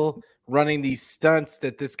still running these stunts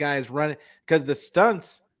that this guy is running? Because the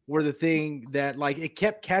stunts were the thing that it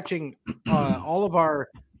kept catching all of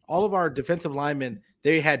our defensive linemen.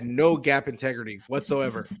 They had no gap integrity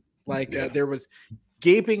whatsoever. Yeah. There was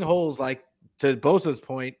gaping holes, like to Bosa's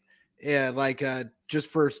point, just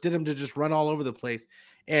for Stidham to just run all over the place.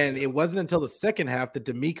 And Yeah. it wasn't until the second half that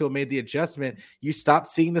D'Amico made the adjustment. You stopped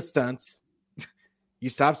seeing the stunts, you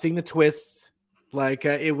stopped seeing the twists.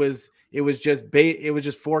 It was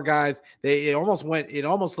just four guys. It almost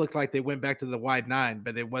looked like they went back to the wide 9,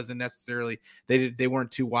 but it wasn't necessarily they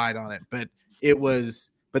weren't too wide on it. But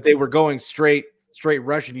they were going straight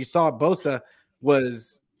rushing. You saw Bosa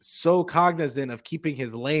was so cognizant of keeping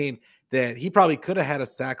his lane that he probably could have had a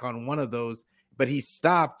sack on one of those, but he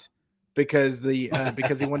stopped because he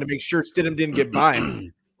wanted to make sure Stidham didn't get by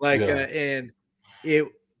him. Yeah. And it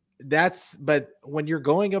but when you're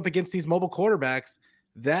going up against these mobile quarterbacks,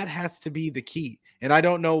 that has to be the key. And I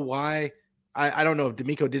don't know why. I don't know if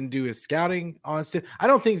D'Amico didn't do his scouting on Stidham. I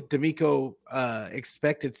don't think D'Amico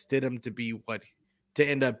expected Stidham to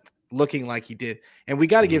end up looking like he did. And we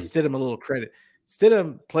got to give Mhm. Stidham a little credit.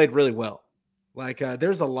 Stidham played really well.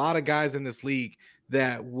 There's a lot of guys in this league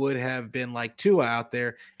that would have been like Tua out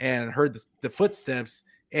there and heard the footsteps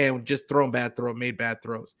and just made bad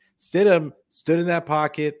throws. Stidham stood in that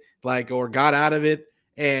pocket, like, or got out of it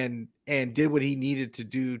and did what he needed to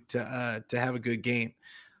do to have a good game.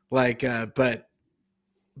 Like,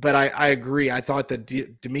 but I agree. I thought that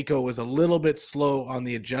D'Amico was a little bit slow on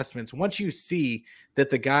the adjustments. Once you see that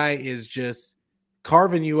the guy is just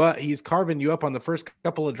carving you up, he's carving you up on the first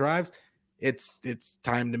couple of drives. It's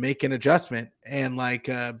time to make an adjustment. And like,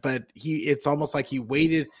 but it's almost like he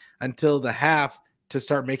waited until the half to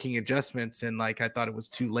start making adjustments. And like, I thought it was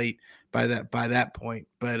too late by that point.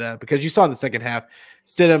 But because you saw in the second half,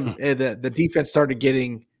 Stidham, the defense started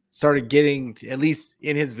getting at least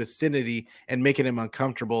in his vicinity and making him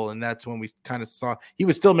uncomfortable. And that's when we kind of saw he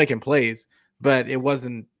was still making plays, but it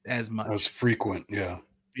wasn't as That's much. frequent. Yeah.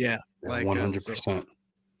 Yeah. Yeah. Like, so 100%.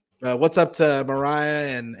 what's up to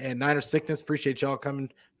Mariah and Niner Sickness? Appreciate y'all coming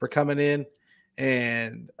in.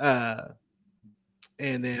 And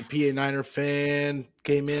then PA Niner fan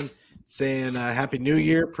came in saying Happy New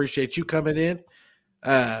Year. Appreciate you coming in.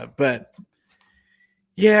 But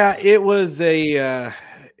yeah, it was it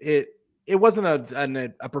wasn't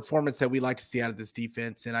a performance that we like to see out of this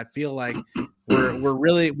defense, and I feel like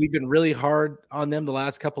we've been really hard on them the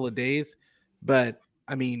last couple of days. But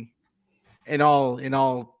I mean, in all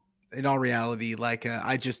reality, like,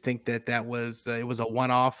 I just think that was it was a one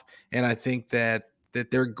off, and I think that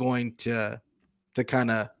they're going to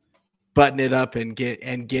kind of button it up and get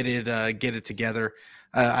it together.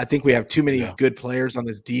 I think we have too many Yeah. good players on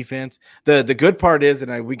this defense. The good part is,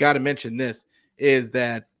 and we got to mention this, is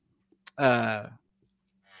that uh,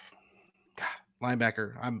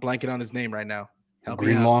 linebacker. I'm blanking on his name right now. Help me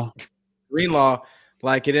out. Greenlaw. Greenlaw,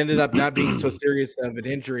 like, it ended up not being so serious of an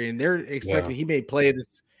injury, and they're Yeah. expecting he may play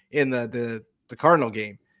this in the Cardinal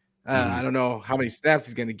game. I Mhm. don't know how many snaps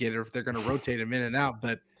he's going to get or if they're going to rotate him in and out,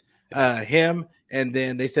 but Yeah. him, and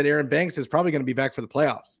then they said Aaron Banks is probably going to be back for the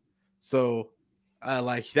playoffs. So,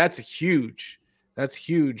 like, that's huge. That's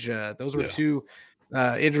huge. Those were Yeah. two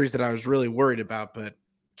injuries that I was really worried about,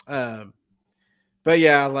 um, but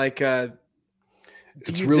yeah, like, It's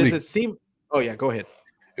does it really seem? Oh yeah, go ahead.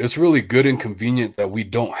 it's really good and convenient that we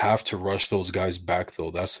don't have to rush those guys back, though.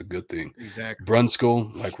 That's the good thing. Exactly.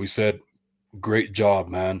 Brunskill, like we said, great job,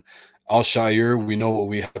 man. Al Shire, we know what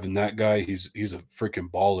we have in that guy. He's a freaking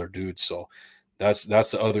baller, dude. So that's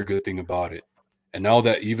the other good thing about it. And now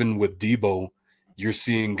that even with Debo, you're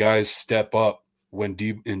seeing guys step up when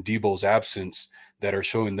in Debo's absence that are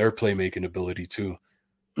showing their playmaking ability too.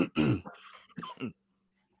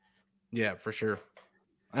 Yeah, for sure.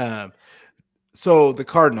 Um, so the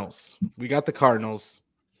Cardinals, we got the Cardinals,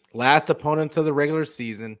 last opponents of the regular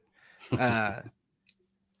season. Uh,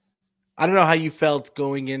 I don't know how you felt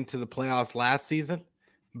going into the playoffs last season,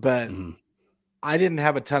 but Mhm. I didn't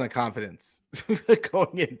have a ton of confidence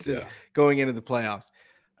going into Yeah. going into the playoffs.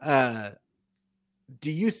 Uh,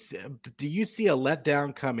 do you do you see a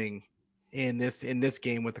letdown coming in this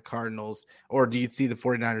game with the Cardinals, or do you see the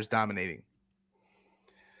 49ers dominating?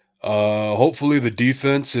 Hopefully the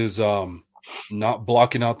defense is not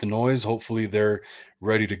blocking out the noise. Hopefully they're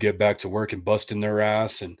ready to get back to work and busting their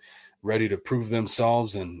ass and ready to prove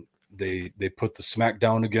themselves. And they put the smack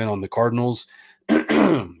down again on the Cardinals.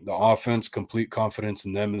 The offense, complete confidence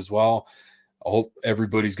in them as well. I hope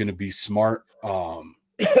everybody's going to be smart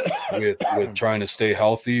with trying to stay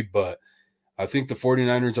healthy, but I think the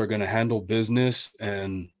 49ers are going to handle business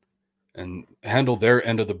and handle their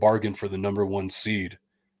end of the bargain for the number one seed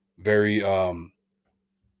very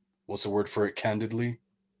what's the word for it, candidly,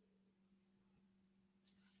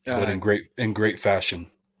 but uh, in great fashion.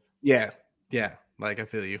 Yeah, yeah. Like, I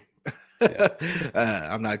feel you. Yeah.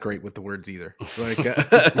 I'm not great with the words either.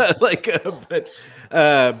 Like,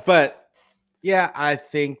 but yeah, I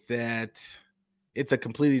think that it's a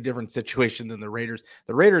completely different situation than the Raiders.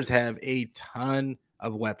 The Raiders have a ton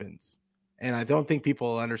of weapons, and I don't think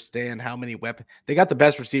people understand how many weapons they got. The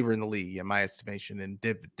best receiver in the league, in my estimation, and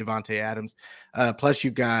Devontae Adams. Plus,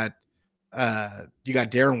 you got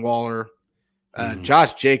Darren Waller. Mhm.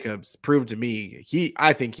 Josh Jacobs proved to me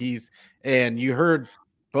I think and you heard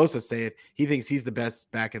Bosa say it. He thinks he's the best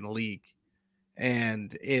back in the league,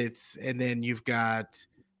 and then you've got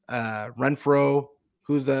Renfro,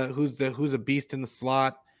 who's a beast in the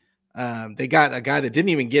slot. They got a guy that didn't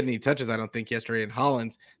even get any touches, I don't think, yesterday in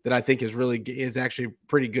Hollins, that I think is actually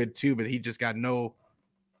pretty good too, but he just got no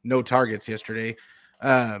targets yesterday.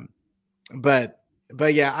 Um, but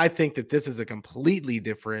but yeah, I think that this is a completely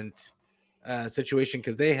different situation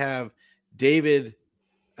because they have David.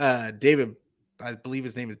 David, I believe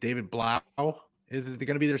his name is David Blau. Is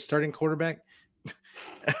going to be their starting quarterback?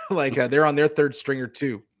 Like, they're on their third stringer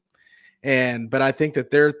too, But I think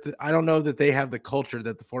that I don't know that they have the culture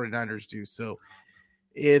that the 49ers do. So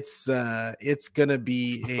it's gonna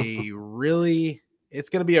be a really I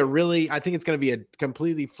think it's gonna be a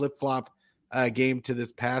completely flip-flop game to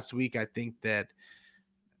this past week.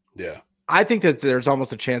 Yeah. I think that there's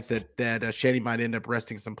almost a chance that Shanny might end up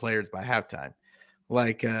resting some players by halftime.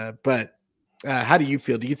 But how do you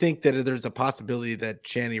feel? Do you think that there's a possibility that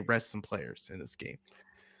Shanny rests some players in this game?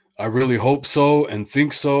 I really hope so and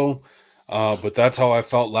think so. But that's how I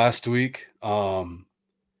felt last week.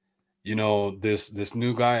 This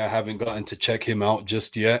new guy, I haven't gotten to check him out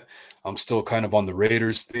just yet. I'm still kind of on the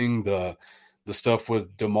Raiders thing. The stuff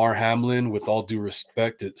with DeMar Hamlin, with all due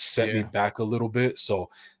respect, it set me Yeah. back a little bit. So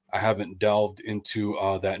I haven't delved into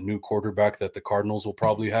that new quarterback that the Cardinals will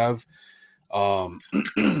probably have. Um,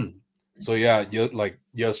 so yeah, like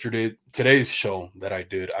today's show that I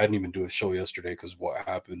didn't even do a show yesterday because what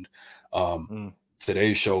happened. Um, Mm.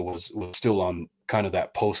 Today's show was still on kind of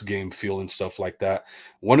that post game feel and stuff like that.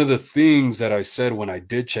 One of the things that I said when I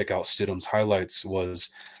did check out Stidham's highlights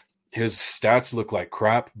was his stats look like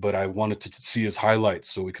crap, but I wanted to see his highlights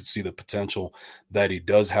so we could see the potential that he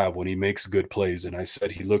does have when he makes good plays. And I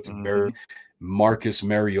said he looked very Mhm. Marcus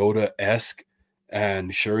Mariota-esque.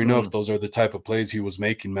 And sure enough, Mm. those are the type of plays he was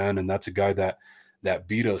making, man. And that's a guy that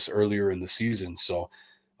beat us earlier in the season. So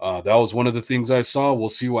that was one of the things I saw. We'll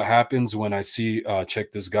see what happens when I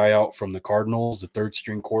check this guy out from the Cardinals, the third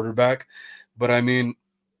string quarterback. But I mean,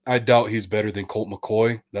 I doubt he's better than Colt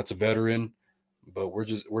McCoy. That's a veteran. But we're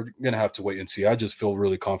gonna have to wait and see. I just feel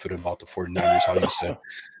really confident about the 49ers, how you said.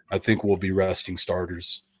 I think we'll be resting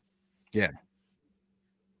starters. Yeah.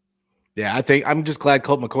 Yeah, I think I'm just glad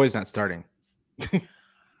Colt McCoy's not starting.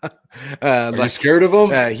 Are you scared of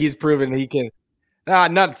him? He's proven he can.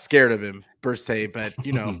 Not scared of him per se, but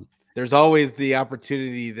there's always the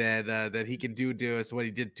opportunity that he can do to us what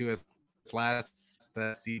he did to us last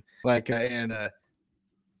season.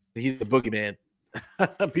 He's the boogeyman.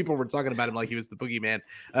 People were talking about him like he was the boogeyman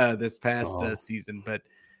this past season, but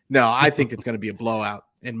no, I think it's going to be a blowout.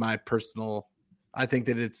 In my personal, I think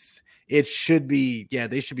that it should be. Yeah,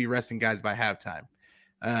 they should be resting guys by halftime.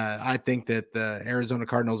 I think that the Arizona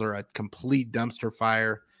Cardinals are a complete dumpster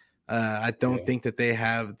fire. I don't think that they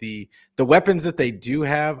have the weapons that they do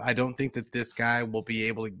have. I don't think that this guy will be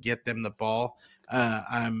able to get them the ball.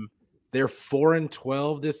 They're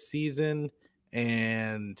 4-12 this season,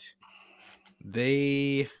 and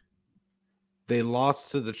they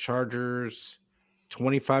lost to the Chargers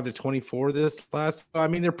 25-24 this last. I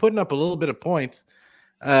mean, they're putting up a little bit of points,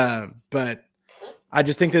 but I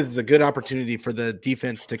just think that this is a good opportunity for the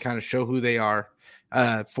defense to kind of show who they are.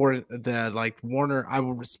 For the Warner, I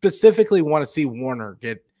would specifically want to see Warner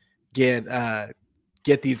get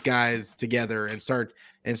these guys together and start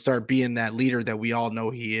being that leader that we all know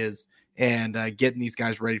he is, and getting these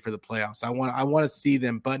guys ready for the playoffs. I want to see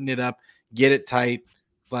them button it up, get it tight,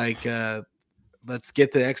 let's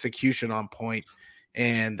get the execution on point.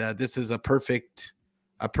 And this is a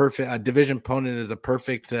division opponent is a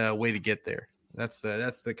perfect way to get there. That's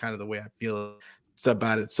the kind of the way I feel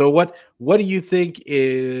about it. So what do you think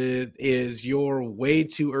is your way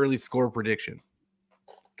too early score prediction?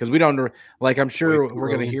 Because we don't I'm sure we're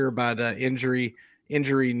going to hear about injury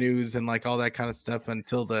news and all that kind of stuff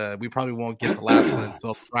until we probably won't get the last one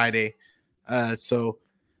until Friday.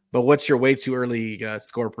 But what's your way too early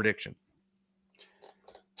score prediction?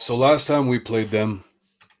 So last time we played them,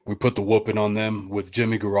 we put the whooping on them with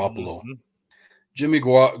Jimmy Garoppolo. Mm-hmm. Jimmy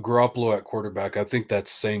Garoppolo at quarterback, I think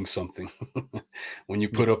that's saying something. When you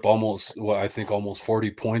put up almost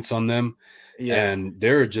 40 points on them, and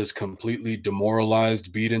they're just completely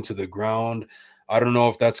demoralized, beat into the ground. I don't know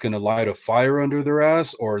if that's going to light a fire under their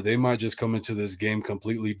ass, or they might just come into this game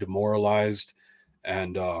completely demoralized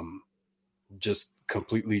and just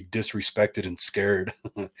completely disrespected and scared.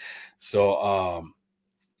 So,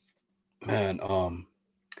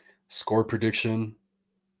 score prediction,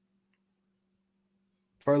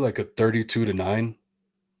 probably like a 32-9,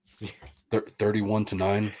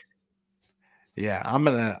 31-9. Yeah,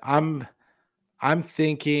 I'm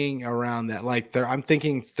thinking around that. I'm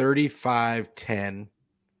thinking 35-10.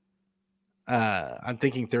 I'm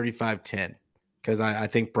thinking 35-10 because I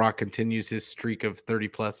think Brock continues his streak of 30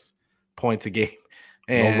 plus points a game.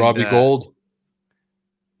 And no Robbie Gold.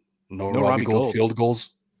 No Robbie Gold field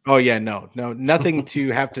goals. Oh yeah, no, nothing to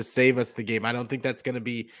have to save us the game. I don't think that's going to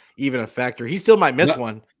be even a factor. He still might miss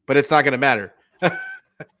one, but it's not going to matter.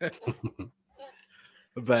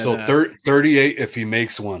 But so 38 if he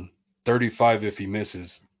makes one, 35 if he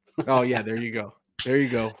misses. Oh yeah, there you go.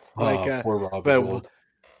 Poor Robbie Gold.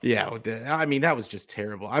 Yeah, I mean that was just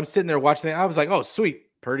terrible. I'm sitting there watching it. I was like, oh sweet,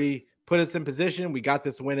 Purdy put us in position. We got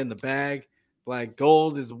this win in the bag. Like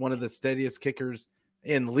Gold is one of the steadiest kickers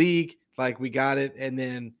in the league. Like we got it, and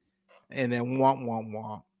then womp womp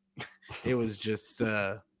womp. It was just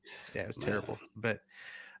it was terrible. But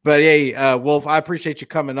hey, Wolf, I appreciate you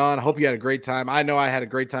coming on. I hope you had a great time. I know I had a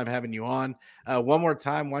great time having you on. One more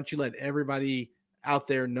time, why don't you let everybody out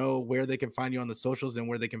there know where they can find you on the socials and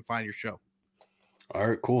where they can find your show? All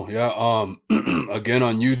right, cool. Yeah. Again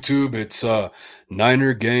on YouTube, it's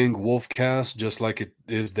Niner Gang Wolfcast, just like it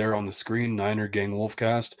is there on the screen. Niner Gang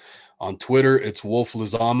Wolfcast. On Twitter, it's Wolf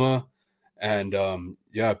Lizama. And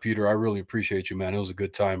yeah, Peter, I really appreciate you, man. It was a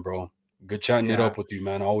good time, bro. Good chatting it up with you,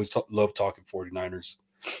 man. I always love talking 49ers.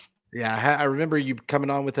 Yeah, I remember you coming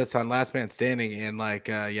on with us on Last Man Standing, and like,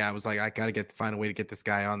 I was like, I gotta find a way to get this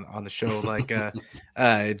guy on the show, like,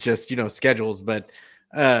 it just schedules, but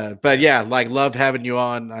yeah, like loved having you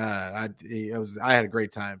on. I had a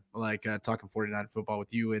great time, like talking 49 football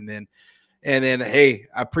with you, and then hey,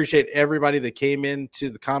 I appreciate everybody that came into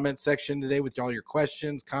the comment section today with all your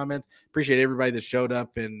questions, comments. Appreciate everybody that showed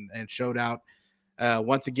up and showed out.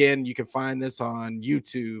 Once again, you can find this on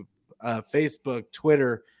YouTube, Facebook,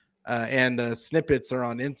 Twitter. And the snippets are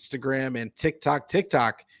on Instagram and TikTok.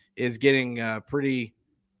 TikTok is getting pretty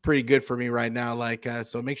good for me right now. Like,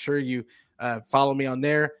 so make sure you follow me on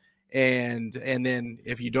there. And then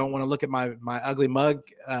if you don't want to look at my ugly mug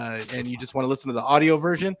and you just want to listen to the audio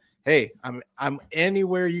version, hey, I'm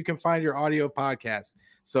anywhere you can find your audio podcast.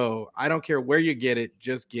 So I don't care where you get it,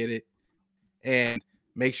 just get it. And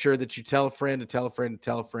make sure that you tell a friend to tell a friend to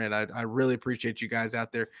tell a friend. I really appreciate you guys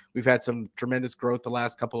out there. We've had some tremendous growth the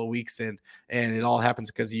last couple of weeks, and it all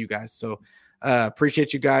happens because of you guys. So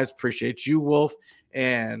appreciate you guys. Appreciate you, Wolf.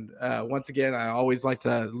 And once again, I always like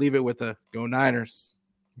to leave it with a go Niners.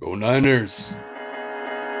 Go Niners.